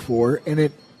room before, and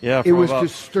it was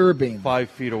disturbing. 5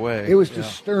 feet away. It was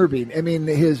disturbing.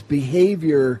 His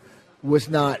behavior was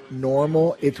not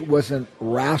normal. It wasn't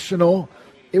rational.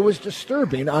 It was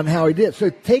disturbing on how he did. So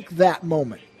take that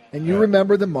moment, and you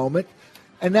remember the moment,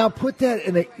 and now put that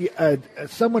in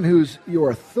someone who's your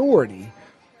authority,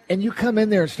 and you come in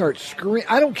there and start screaming.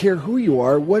 I don't care who you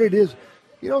are, what it is.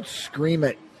 You don't scream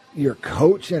at your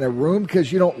coach in a room because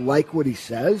you don't like what he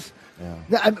says.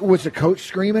 Yeah. Was the coach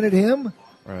screaming at him?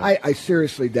 Right. I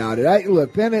seriously doubt it.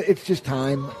 Look, Bennett, it's just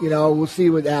time. We'll see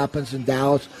what happens in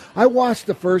Dallas. I watched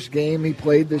the first game he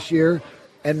played this year,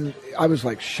 and I was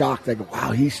like shocked. I go,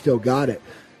 wow, he still got it.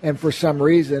 And for some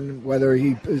reason, whether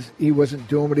he wasn't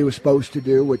doing what he was supposed to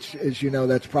do, which, as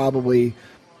that's probably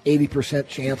 80%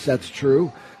 chance that's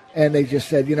true. And they just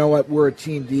said, you know what, we're a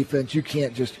team defense. You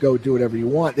can't just go do whatever you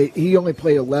want. He only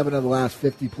played 11 of the last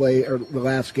 50 or the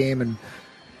last game. And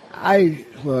I'm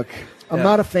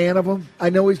not a fan of him. I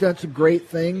know he's done some great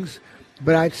things,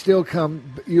 but I'd still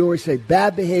you always say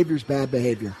bad behavior is bad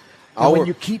behavior. And when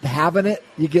you keep having it,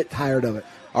 you get tired of it.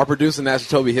 Our producer, Nash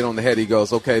Toby, hit on the head. He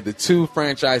goes, okay, the two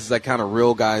franchises that kind of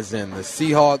reel guys in, the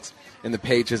Seahawks and the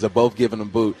Patriots are both giving them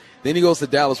boot. Then he goes to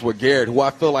Dallas with Garrett, who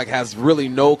I feel like has really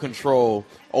no control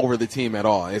over the team at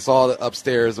all. It's all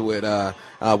upstairs with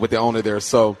the owner there.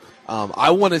 So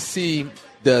I want to see,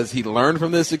 does he learn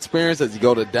from this experience? Does he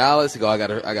go to Dallas? He go, I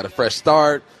got a fresh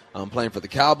start. I'm playing for the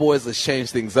Cowboys. Let's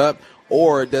change things up.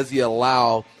 Or does he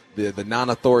allow the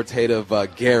non-authoritative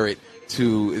Garrett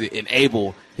to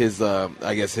enable his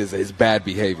bad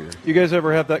behavior? You guys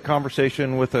ever have that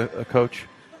conversation with a coach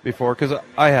before? Because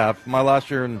I have. My last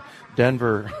year in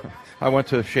Denver, I went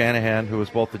to Shanahan, who was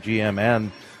both the GM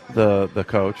and the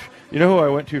coach. You know who I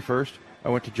went to first? I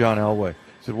went to John Elway.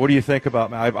 I said, what do you think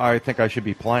about me? I think I should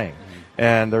be playing.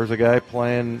 And there was a guy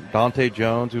playing, Dante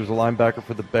Jones, who was a linebacker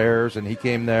for the Bears, and he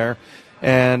came there.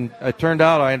 And it turned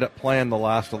out I ended up playing the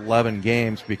last 11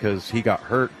 games because he got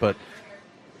hurt, but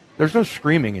there's no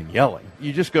screaming and yelling.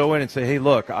 You just go in and say, hey,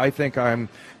 look, I think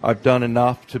I've done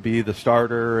enough to be the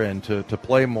starter and to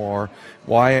play more.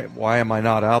 Why am I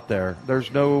not out there?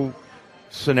 There's no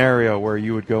scenario where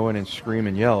you would go in and scream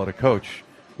and yell at a coach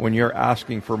when you're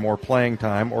asking for more playing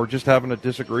time or just having a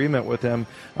disagreement with him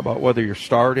about whether you're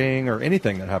starting or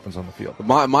anything that happens on the field.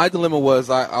 My dilemma was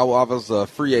I was a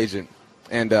free agent,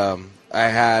 and I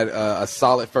had a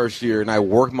solid first year, and I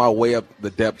worked my way up the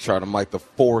depth chart. I'm like the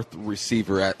fourth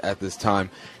receiver at this time.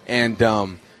 And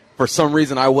for some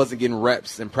reason, I wasn't getting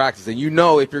reps in practice. And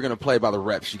if you're going to play by the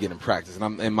reps you get in practice.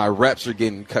 And my reps are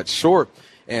getting cut short.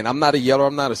 And I'm not a yeller,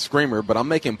 I'm not a screamer, but I'm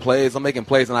making plays, and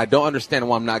I don't understand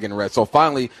why I'm not getting reps. So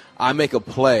finally, I make a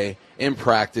play in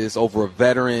practice over a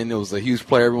veteran. It was a huge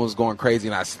play. Everyone was going crazy,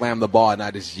 and I slammed the ball, and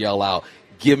I just yell out,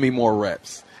 give me more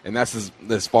reps. And that's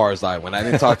as far as I went. I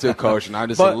didn't talk to a coach, and I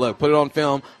just said, look, put it on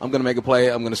film. I'm going to make a play.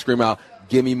 I'm going to scream out,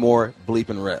 give me more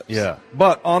bleeping reps. Yeah,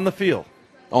 but on the field.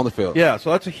 On the field. Yeah,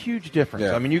 so that's a huge difference.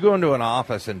 Yeah. I mean, you go into an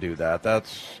office and do that.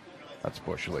 That's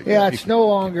Bush League. Yeah, it's no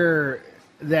longer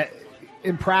that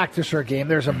in practice or a game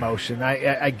there's emotion.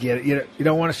 I get it. You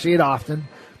don't want to see it often.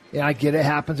 Yeah, I get it. It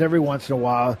happens every once in a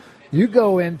while. You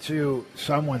go into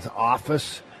someone's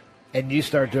office and you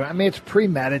start doing, it's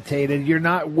premeditated. You're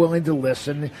not willing to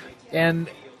listen. And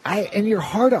in your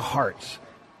heart of hearts,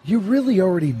 you really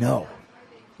already know.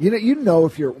 You know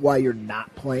why you're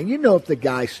not playing. You know if the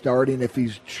guy's starting, if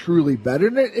he's truly better.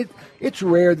 And it's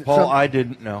rare that Paul, I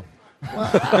didn't know.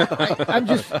 Well, I'm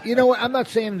just, I'm not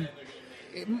saying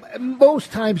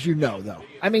most times though.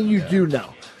 You do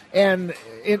know. And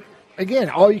again,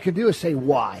 all you can do is say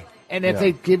why. And if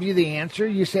they give you the answer,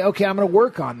 you say, okay, I'm going to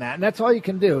work on that. And that's all you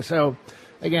can do. So,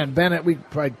 again, Bennett, we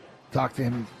probably talked to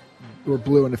him. We're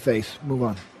blue in the face. Move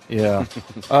on. Yeah.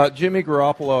 Jimmy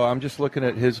Garoppolo, I'm just looking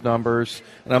at his numbers,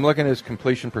 and I'm looking at his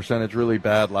completion percentage really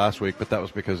bad last week, but that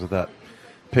was because of that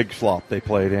pig slop they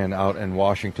played out in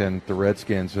Washington, the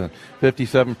Redskins.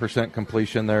 57%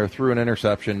 completion there, threw an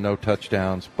interception, no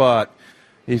touchdowns. But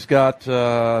he's got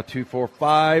 5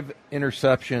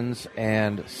 interceptions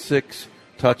and 6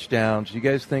 touchdowns. You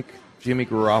guys think Jimmy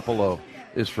Garoppolo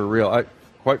is for real?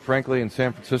 Quite frankly, in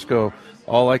San Francisco,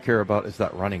 all I care about is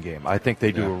that running game. I think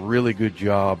they do a really good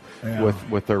job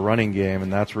with their running game,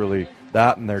 and that's really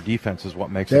that, and their defense is what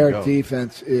makes it go. Their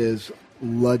defense is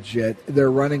legit.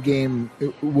 Their running game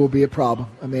will be a problem.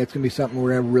 It's going to be something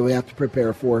we're going to really have to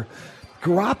prepare for.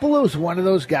 Garoppolo is one of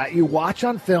those guys. You watch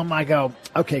on film, I go,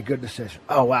 okay, good decision.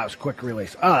 Oh, wow, it was quick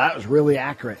release. Oh, that was really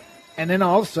accurate. And then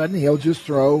all of a sudden, he'll just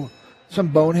throw some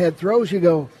bonehead throws. You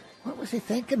go, what was he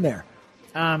thinking there?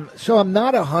 So I'm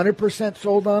not 100%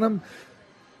 sold on him,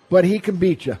 but he can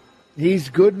beat you. He's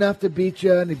good enough to beat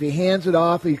you, and if he hands it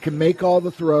off, he can make all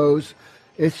the throws.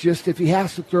 It's just if he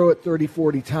has to throw it 30,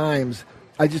 40 times,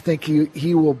 I just think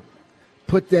he will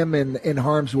put them in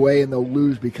harm's way, and they'll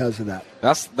lose because of that.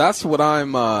 That's what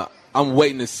I'm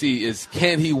waiting to see is,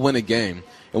 can he win a game?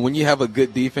 And when you have a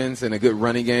good defense and a good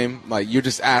running game, you're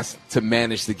just asked to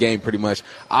manage the game pretty much.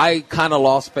 I kind of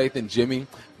lost faith in Jimmy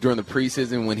during the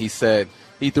preseason when he said,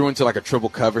 he threw into like a triple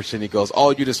coverage, and he goes,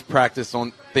 "Oh, you just practice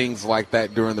on things like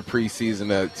that during the preseason."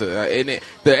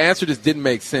 The answer just didn't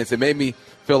make sense. It made me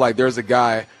feel like there's a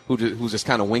guy who's just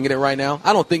kind of winging it right now.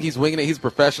 I don't think he's winging it. He's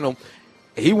professional.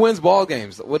 He wins ball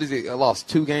games. What is he? I lost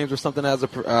 2 games or something as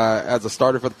a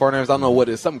starter for the 49ers. I don't know what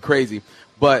it is, something crazy.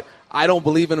 But I don't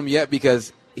believe in him yet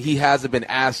because he hasn't been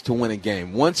asked to win a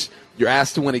game. Once you're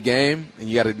asked to win a game and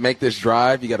you got to make this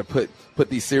drive, you got to put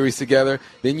these series together,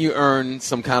 then you earn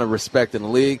some kind of respect in the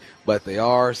league. But they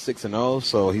are 6-0,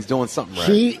 so he's doing something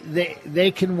right.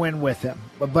 They can win with him.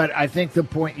 But I think the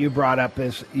point you brought up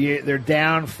is they're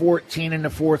down 14 in the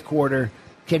fourth quarter.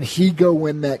 Can he go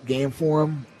win that game for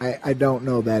him? I don't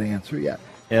know that answer yet.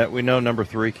 Yeah, we know number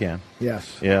 3 can.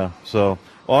 Yes. Yeah, so...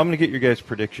 Well, I'm going to get your guys'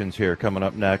 predictions here coming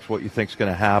up next, what you think is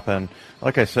going to happen.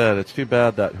 Like I said, it's too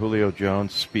bad that Julio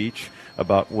Jones speech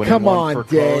about winning Come one on, for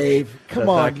coach. Dave. Come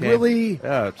on, came, really?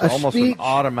 Yeah, it's a almost speech? an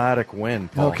automatic win,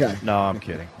 Paul. Okay. No, I'm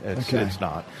kidding. It's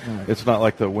not. Right. It's not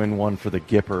like the win one for the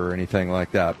Gipper or anything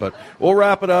like that. But we'll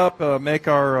wrap it up, make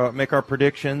our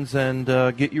predictions, and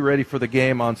get you ready for the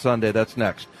game on Sunday. That's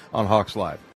next on Hawks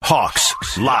Live. Hawks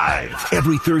Live.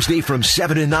 Every Thursday from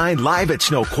 7 to 9 live at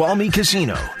Snoqualmie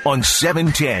Casino on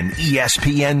 710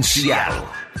 ESPN Seattle.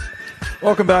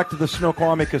 Welcome back to the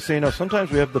Snoqualmie Casino.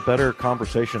 Sometimes we have the better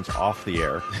conversations off the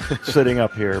air sitting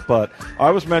up here. But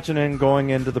I was mentioning going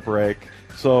into the break,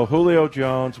 so Julio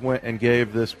Jones went and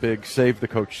gave this big Save the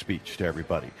Coach speech to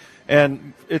everybody.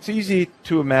 And it's easy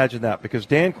to imagine that because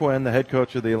Dan Quinn, the head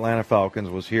coach of the Atlanta Falcons,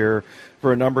 was here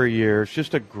for a number of years.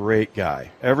 Just a great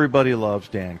guy. Everybody loves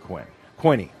Dan Quinn.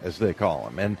 Quinny, as they call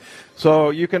him. And so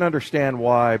you can understand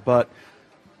why. But,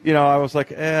 you know, I was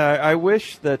like, I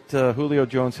wish that Julio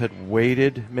Jones had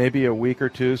waited maybe a week or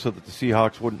two so that the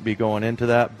Seahawks wouldn't be going into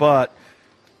that. But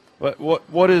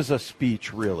what is a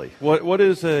speech, really? What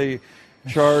is a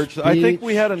charge? I think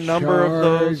we had a number of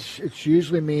those. It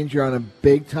usually means you're on a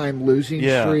big-time losing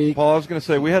streak. Paul, I was going to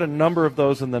say, we had a number of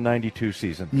those in the 92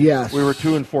 season. Yes. We were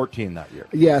 2-14 that year.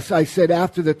 Yes, I said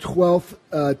after the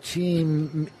 12th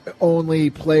team-only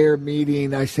player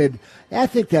meeting, I said, I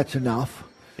think that's enough.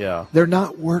 Yeah. They're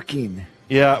not working.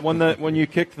 Yeah, when you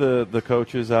kick the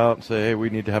coaches out and say, hey, we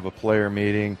need to have a player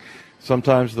meeting,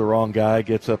 sometimes the wrong guy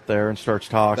gets up there and starts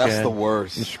talking. That's the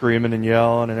worst. And screaming and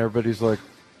yelling, and everybody's like,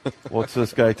 what's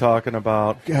this guy talking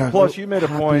about? God, Plus, you made a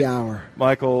point, hour.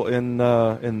 Michael, in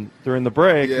during the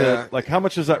break. Yeah. That, like, how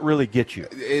much does that really get you?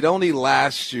 It only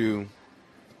lasts you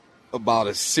about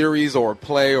a series or a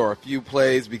play or a few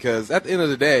plays because at the end of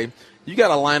the day, you got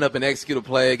to line up and execute a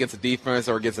play against a defense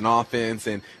or against an offense,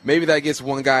 and maybe that gets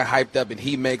one guy hyped up and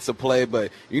he makes a play,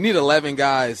 but you need 11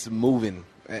 guys moving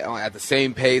at the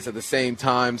same pace at the same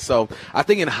time. So I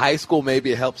think in high school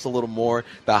maybe it helps a little more.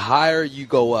 The higher you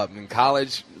go up, in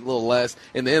college a little less.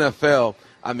 In the NFL,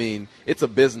 I mean, it's a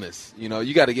business. You know,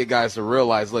 you got to get guys to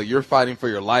realize, look, you're fighting for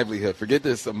your livelihood. Forget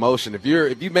this emotion. If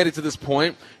you made it to this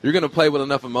point, you're going to play with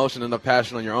enough emotion, enough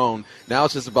passion on your own. Now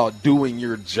it's just about doing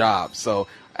your job. So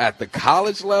at the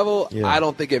college level, I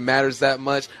don't think it matters that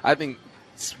much. I think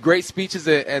great speeches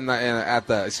at the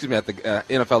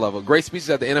NFL level. Great speeches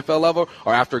at the NFL level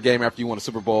or after a game, after you won a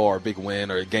Super Bowl or a big win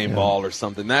or a game ball or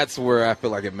something. That's where I feel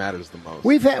like it matters the most.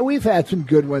 We've had some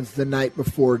good ones the night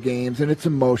before games, and it's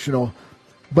emotional.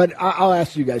 But I'll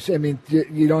ask you guys. I mean,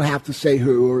 you don't have to say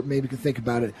who, or maybe you can think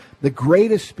about it. The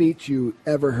greatest speech you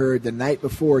ever heard the night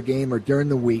before a game or during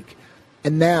the week,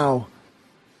 and now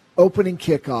opening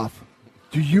kickoff.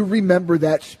 Do you remember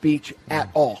that speech at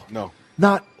all? No.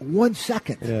 Not 1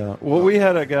 second. Yeah. Well, we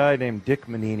had a guy named Dick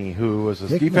Manini who was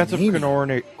a defensive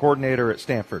coordinator at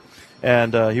Stanford,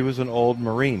 and he was an old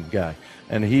Marine guy.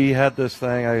 And he had this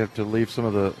thing, I have to leave some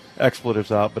of the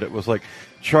expletives out, but it was like,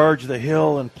 charge the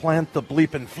hill and plant the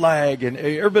bleeping flag. And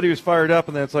everybody was fired up,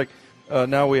 and then it's like,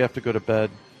 now we have to go to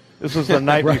bed. This was the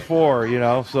night before, you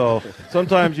know, so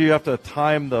sometimes you have to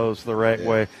time those the right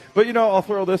way. But, you know, I'll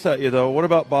throw this at you, though. What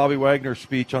about Bobby Wagner's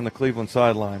speech on the Cleveland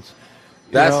sidelines?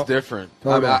 That's different.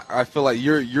 Totally. I feel like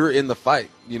you're in the fight.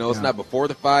 You know, it's not before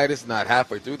the fight. It's not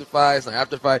halfway through the fight. It's not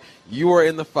after the fight. You are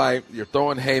in the fight. You're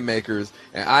throwing haymakers.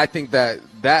 And I think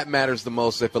that matters the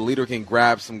most if a leader can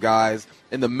grab some guys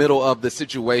in the middle of the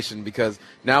situation because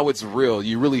now it's real.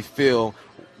 You really feel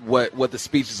what the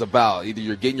speech is about. Either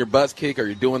you're getting your butts kicked or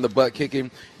you're doing the butt kicking.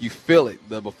 You feel it.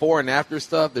 The before and after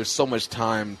stuff, there's so much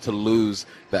time to lose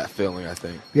that feeling, I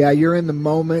think. Yeah, you're in the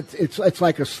moment. It's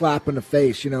like a slap in the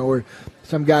face, you know, where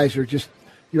some guys are just,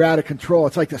 you're out of control.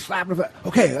 It's like the slap in the face.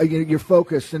 Okay, you're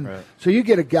focused. And so you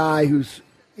get a guy who's,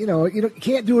 you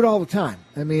can't do it all the time.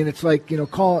 I mean, it's like,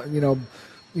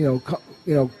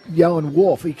 yelling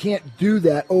wolf. You can't do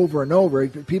that over and over.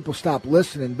 People stop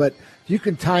listening. But if you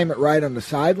can time it right on the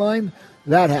sideline,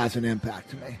 that has an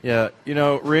impact to me. Yeah,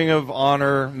 Ring of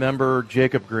Honor member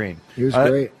Jacob Green. He was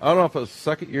great. I don't know if it was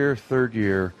second year, third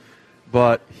year,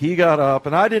 but he got up,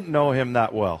 and I didn't know him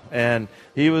that well. And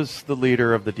he was the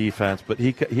leader of the defense, but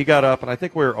he got up, and I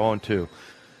think we were 0-2.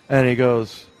 And he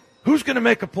goes, "Who's going to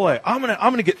make a play? I'm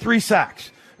gonna get 3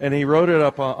 sacks." And he wrote it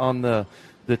up on the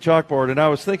chalkboard, and I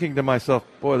was thinking to myself,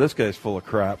 boy, this guy's full of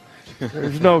crap.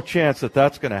 There's no chance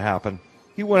that's going to happen.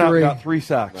 He went out and got 3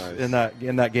 sacks in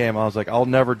that game. I was like, I'll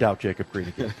never doubt Jacob Green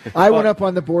again. I went up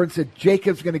on the board and said,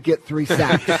 Jacob's going to get 3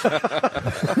 sacks.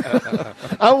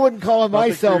 I wouldn't call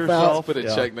myself out. Put a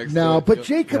check next no, to it. but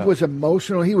Jacob was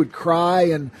emotional. He would cry,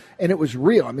 and it was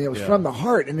real. I mean, it was from the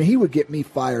heart, and he would get me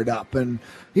fired up. And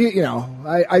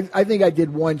I think I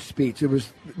did one speech. It was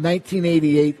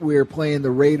 1988. We were playing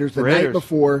the Raiders the night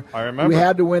before. I remember. We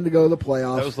had to win to go to the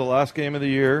playoffs. That was the last game of the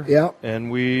year. Yep.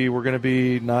 And we were going to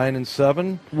be 9-7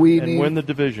 and win the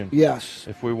division. Yes.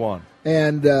 If we won.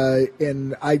 And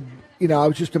I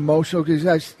was just emotional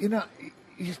because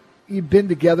you've been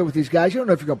together with these guys. You don't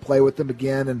know if you're going to play with them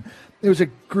again. And it was a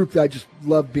group that I just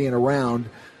loved being around.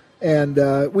 And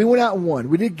we went out and won.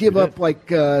 We did give up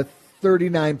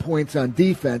 39 points on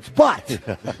defense, but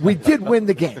we did win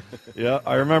the game. Yeah,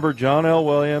 I remember John L.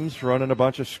 Williams running a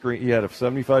bunch of screen. He had a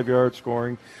 75-yard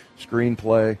scoring screen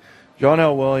play. John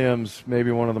L. Williams, maybe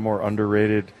one of the more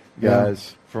underrated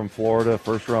guys from Florida,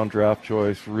 first-round draft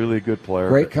choice, really good player.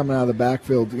 Great coming out of the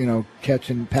backfield,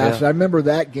 catching passes. I remember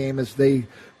that game as they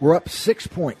were up 6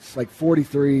 points, like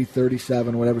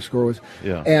 43-37, whatever score was.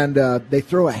 Yeah. And they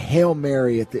throw a Hail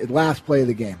Mary at the last play of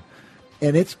the game.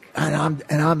 And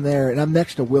I'm there, and I'm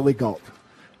next to Willie Gault.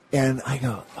 And I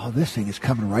go, oh, this thing is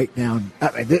coming right down.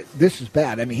 I mean, this is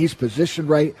bad. I mean, he's positioned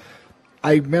right.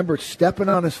 I remember stepping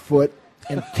on his foot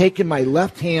and taking my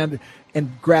left hand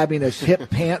and grabbing his hip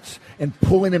pants and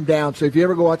pulling him down. So if you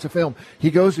ever go watch the film,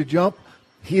 he goes to jump,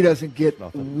 he doesn't get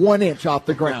 1 inch off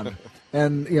the ground.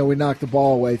 And, we knocked the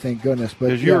ball away, thank goodness.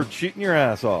 Because you were cheating your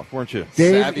ass off, weren't you?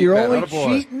 Dave, Savvy you're bat. only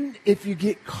cheating if you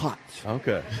get caught.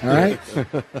 Okay. All right?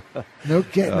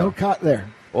 No caught there.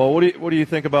 Well, what do you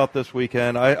think about this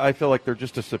weekend? I feel like they're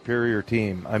just a superior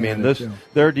team. I mean,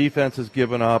 their defense has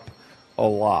given up a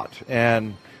lot.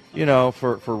 And,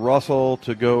 for Russell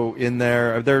to go in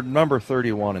there, they're number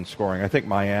 31 in scoring. I think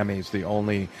Miami's the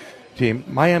only team.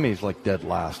 Miami's like dead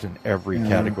last in every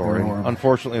category.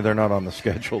 Unfortunately, they're not on the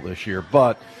schedule this year.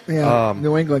 But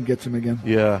New England gets them again.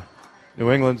 Yeah. New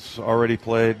England's already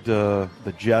played the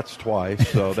Jets twice,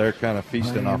 so they're kind of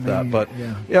feasting off that. But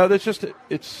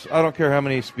it's I don't care how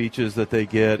many speeches that they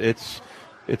get. It's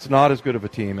not as good of a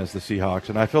team as the Seahawks,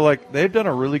 and I feel like they've done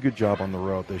a really good job on the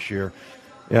road this year.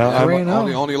 Yeah,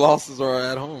 the only losses are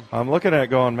at home. I'm looking at it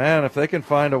going, man, if they can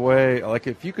find a way, like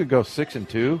if you could go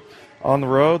 6-2 on the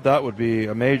road, that would be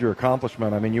a major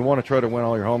accomplishment. I mean, you want to try to win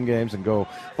all your home games and go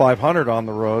 500 on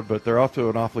the road, but they're off to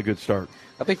an awfully good start.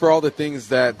 I think for all the things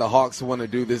that the Hawks want to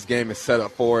do, this game is set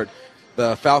up for it.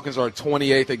 The Falcons are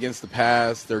 28th against the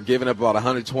pass. They're giving up about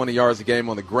 120 yards a game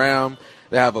on the ground.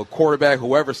 They have a quarterback,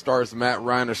 whoever starts, Matt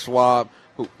Ryan or Schwab,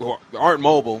 who aren't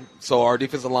mobile, so our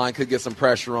defensive line could get some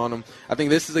pressure on them. I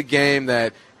think this is a game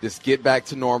that just get back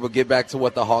to normal, get back to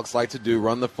what the Hawks like to do,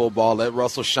 run the football, let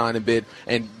Russell shine a bit,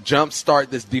 and jumpstart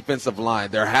this defensive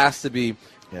line. There has to be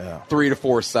 3 to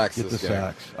 4 sacks this game.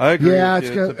 Sacks. I agree. Yeah, it's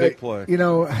a big play.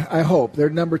 I hope they're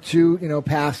number 2,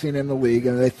 passing in the league,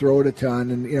 and they throw it a ton.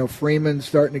 And Freeman's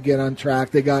starting to get on track.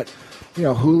 They got,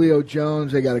 Julio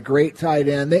Jones. They got a great tight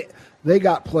end. They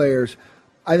got players.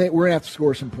 I think we're going to have to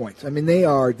score some points. I mean, they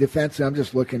are defensive. I'm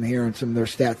just looking here on some of their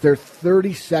stats. They're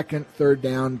 32nd third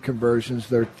down conversions.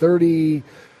 They're 30th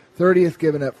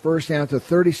giving up first down to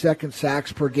 32nd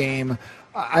sacks per game.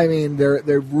 I mean,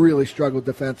 they've really struggled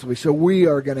defensively. So we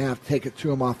are going to have to take it to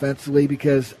them offensively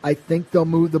because I think they'll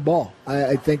move the ball.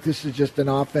 I think this is just an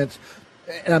offense.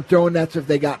 And I'm throwing that if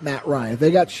they got Matt Ryan. If they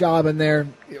got Schaub in there,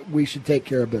 we should take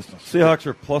care of business. Seahawks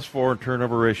are +4 in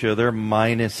turnover ratio. They're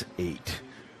 -8.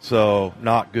 So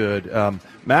not good.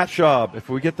 Matt Schaub, if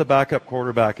we get the backup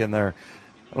quarterback in there,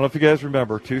 I don't know if you guys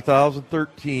remember,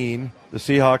 2013, the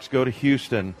Seahawks go to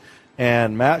Houston,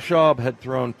 and Matt Schaub had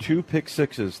thrown 2 pick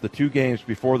sixes the 2 games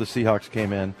before the Seahawks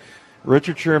came in.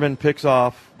 Richard Sherman picks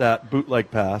off that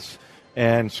bootleg pass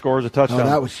and scores a touchdown. Oh,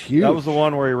 that was huge. That was the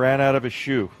one where he ran out of his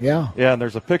shoe. Yeah. Yeah, and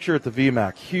there's a picture at the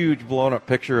VMAC, huge blown-up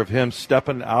picture of him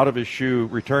stepping out of his shoe,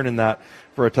 returning that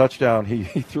for a touchdown. He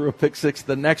threw a pick six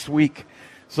the next week.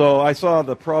 So I saw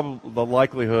the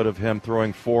likelihood of him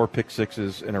throwing 4 pick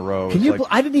sixes in a row.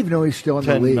 I didn't even know he's still in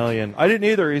the league. 10 million. I didn't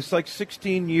either. He's like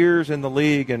 16 years in the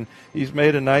league, and he's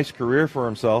made a nice career for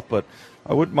himself. But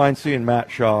I wouldn't mind seeing Matt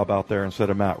Schaub out there instead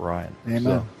of Matt Ryan. Amen.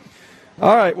 So.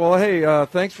 All right. Well, hey,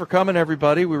 thanks for coming,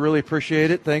 everybody. We really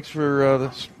appreciate it. Thanks for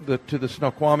to the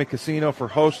Snoqualmie Casino for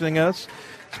hosting us.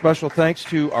 Special thanks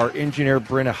to our engineer,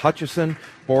 Brenna Hutchison,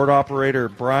 board operator,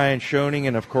 Brian Schoening,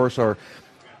 and, of course, our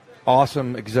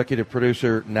awesome executive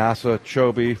producer, NASA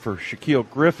Chobe, for Shaquille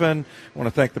Griffin. I want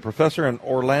to thank the professor and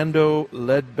Orlando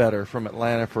Ledbetter from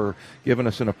Atlanta for giving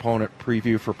us an opponent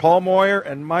preview. For Paul Moyer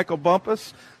and Michael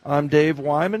Bumpus, I'm Dave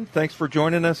Wyman. Thanks for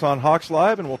joining us on Hawks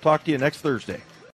Live, and we'll talk to you next Thursday.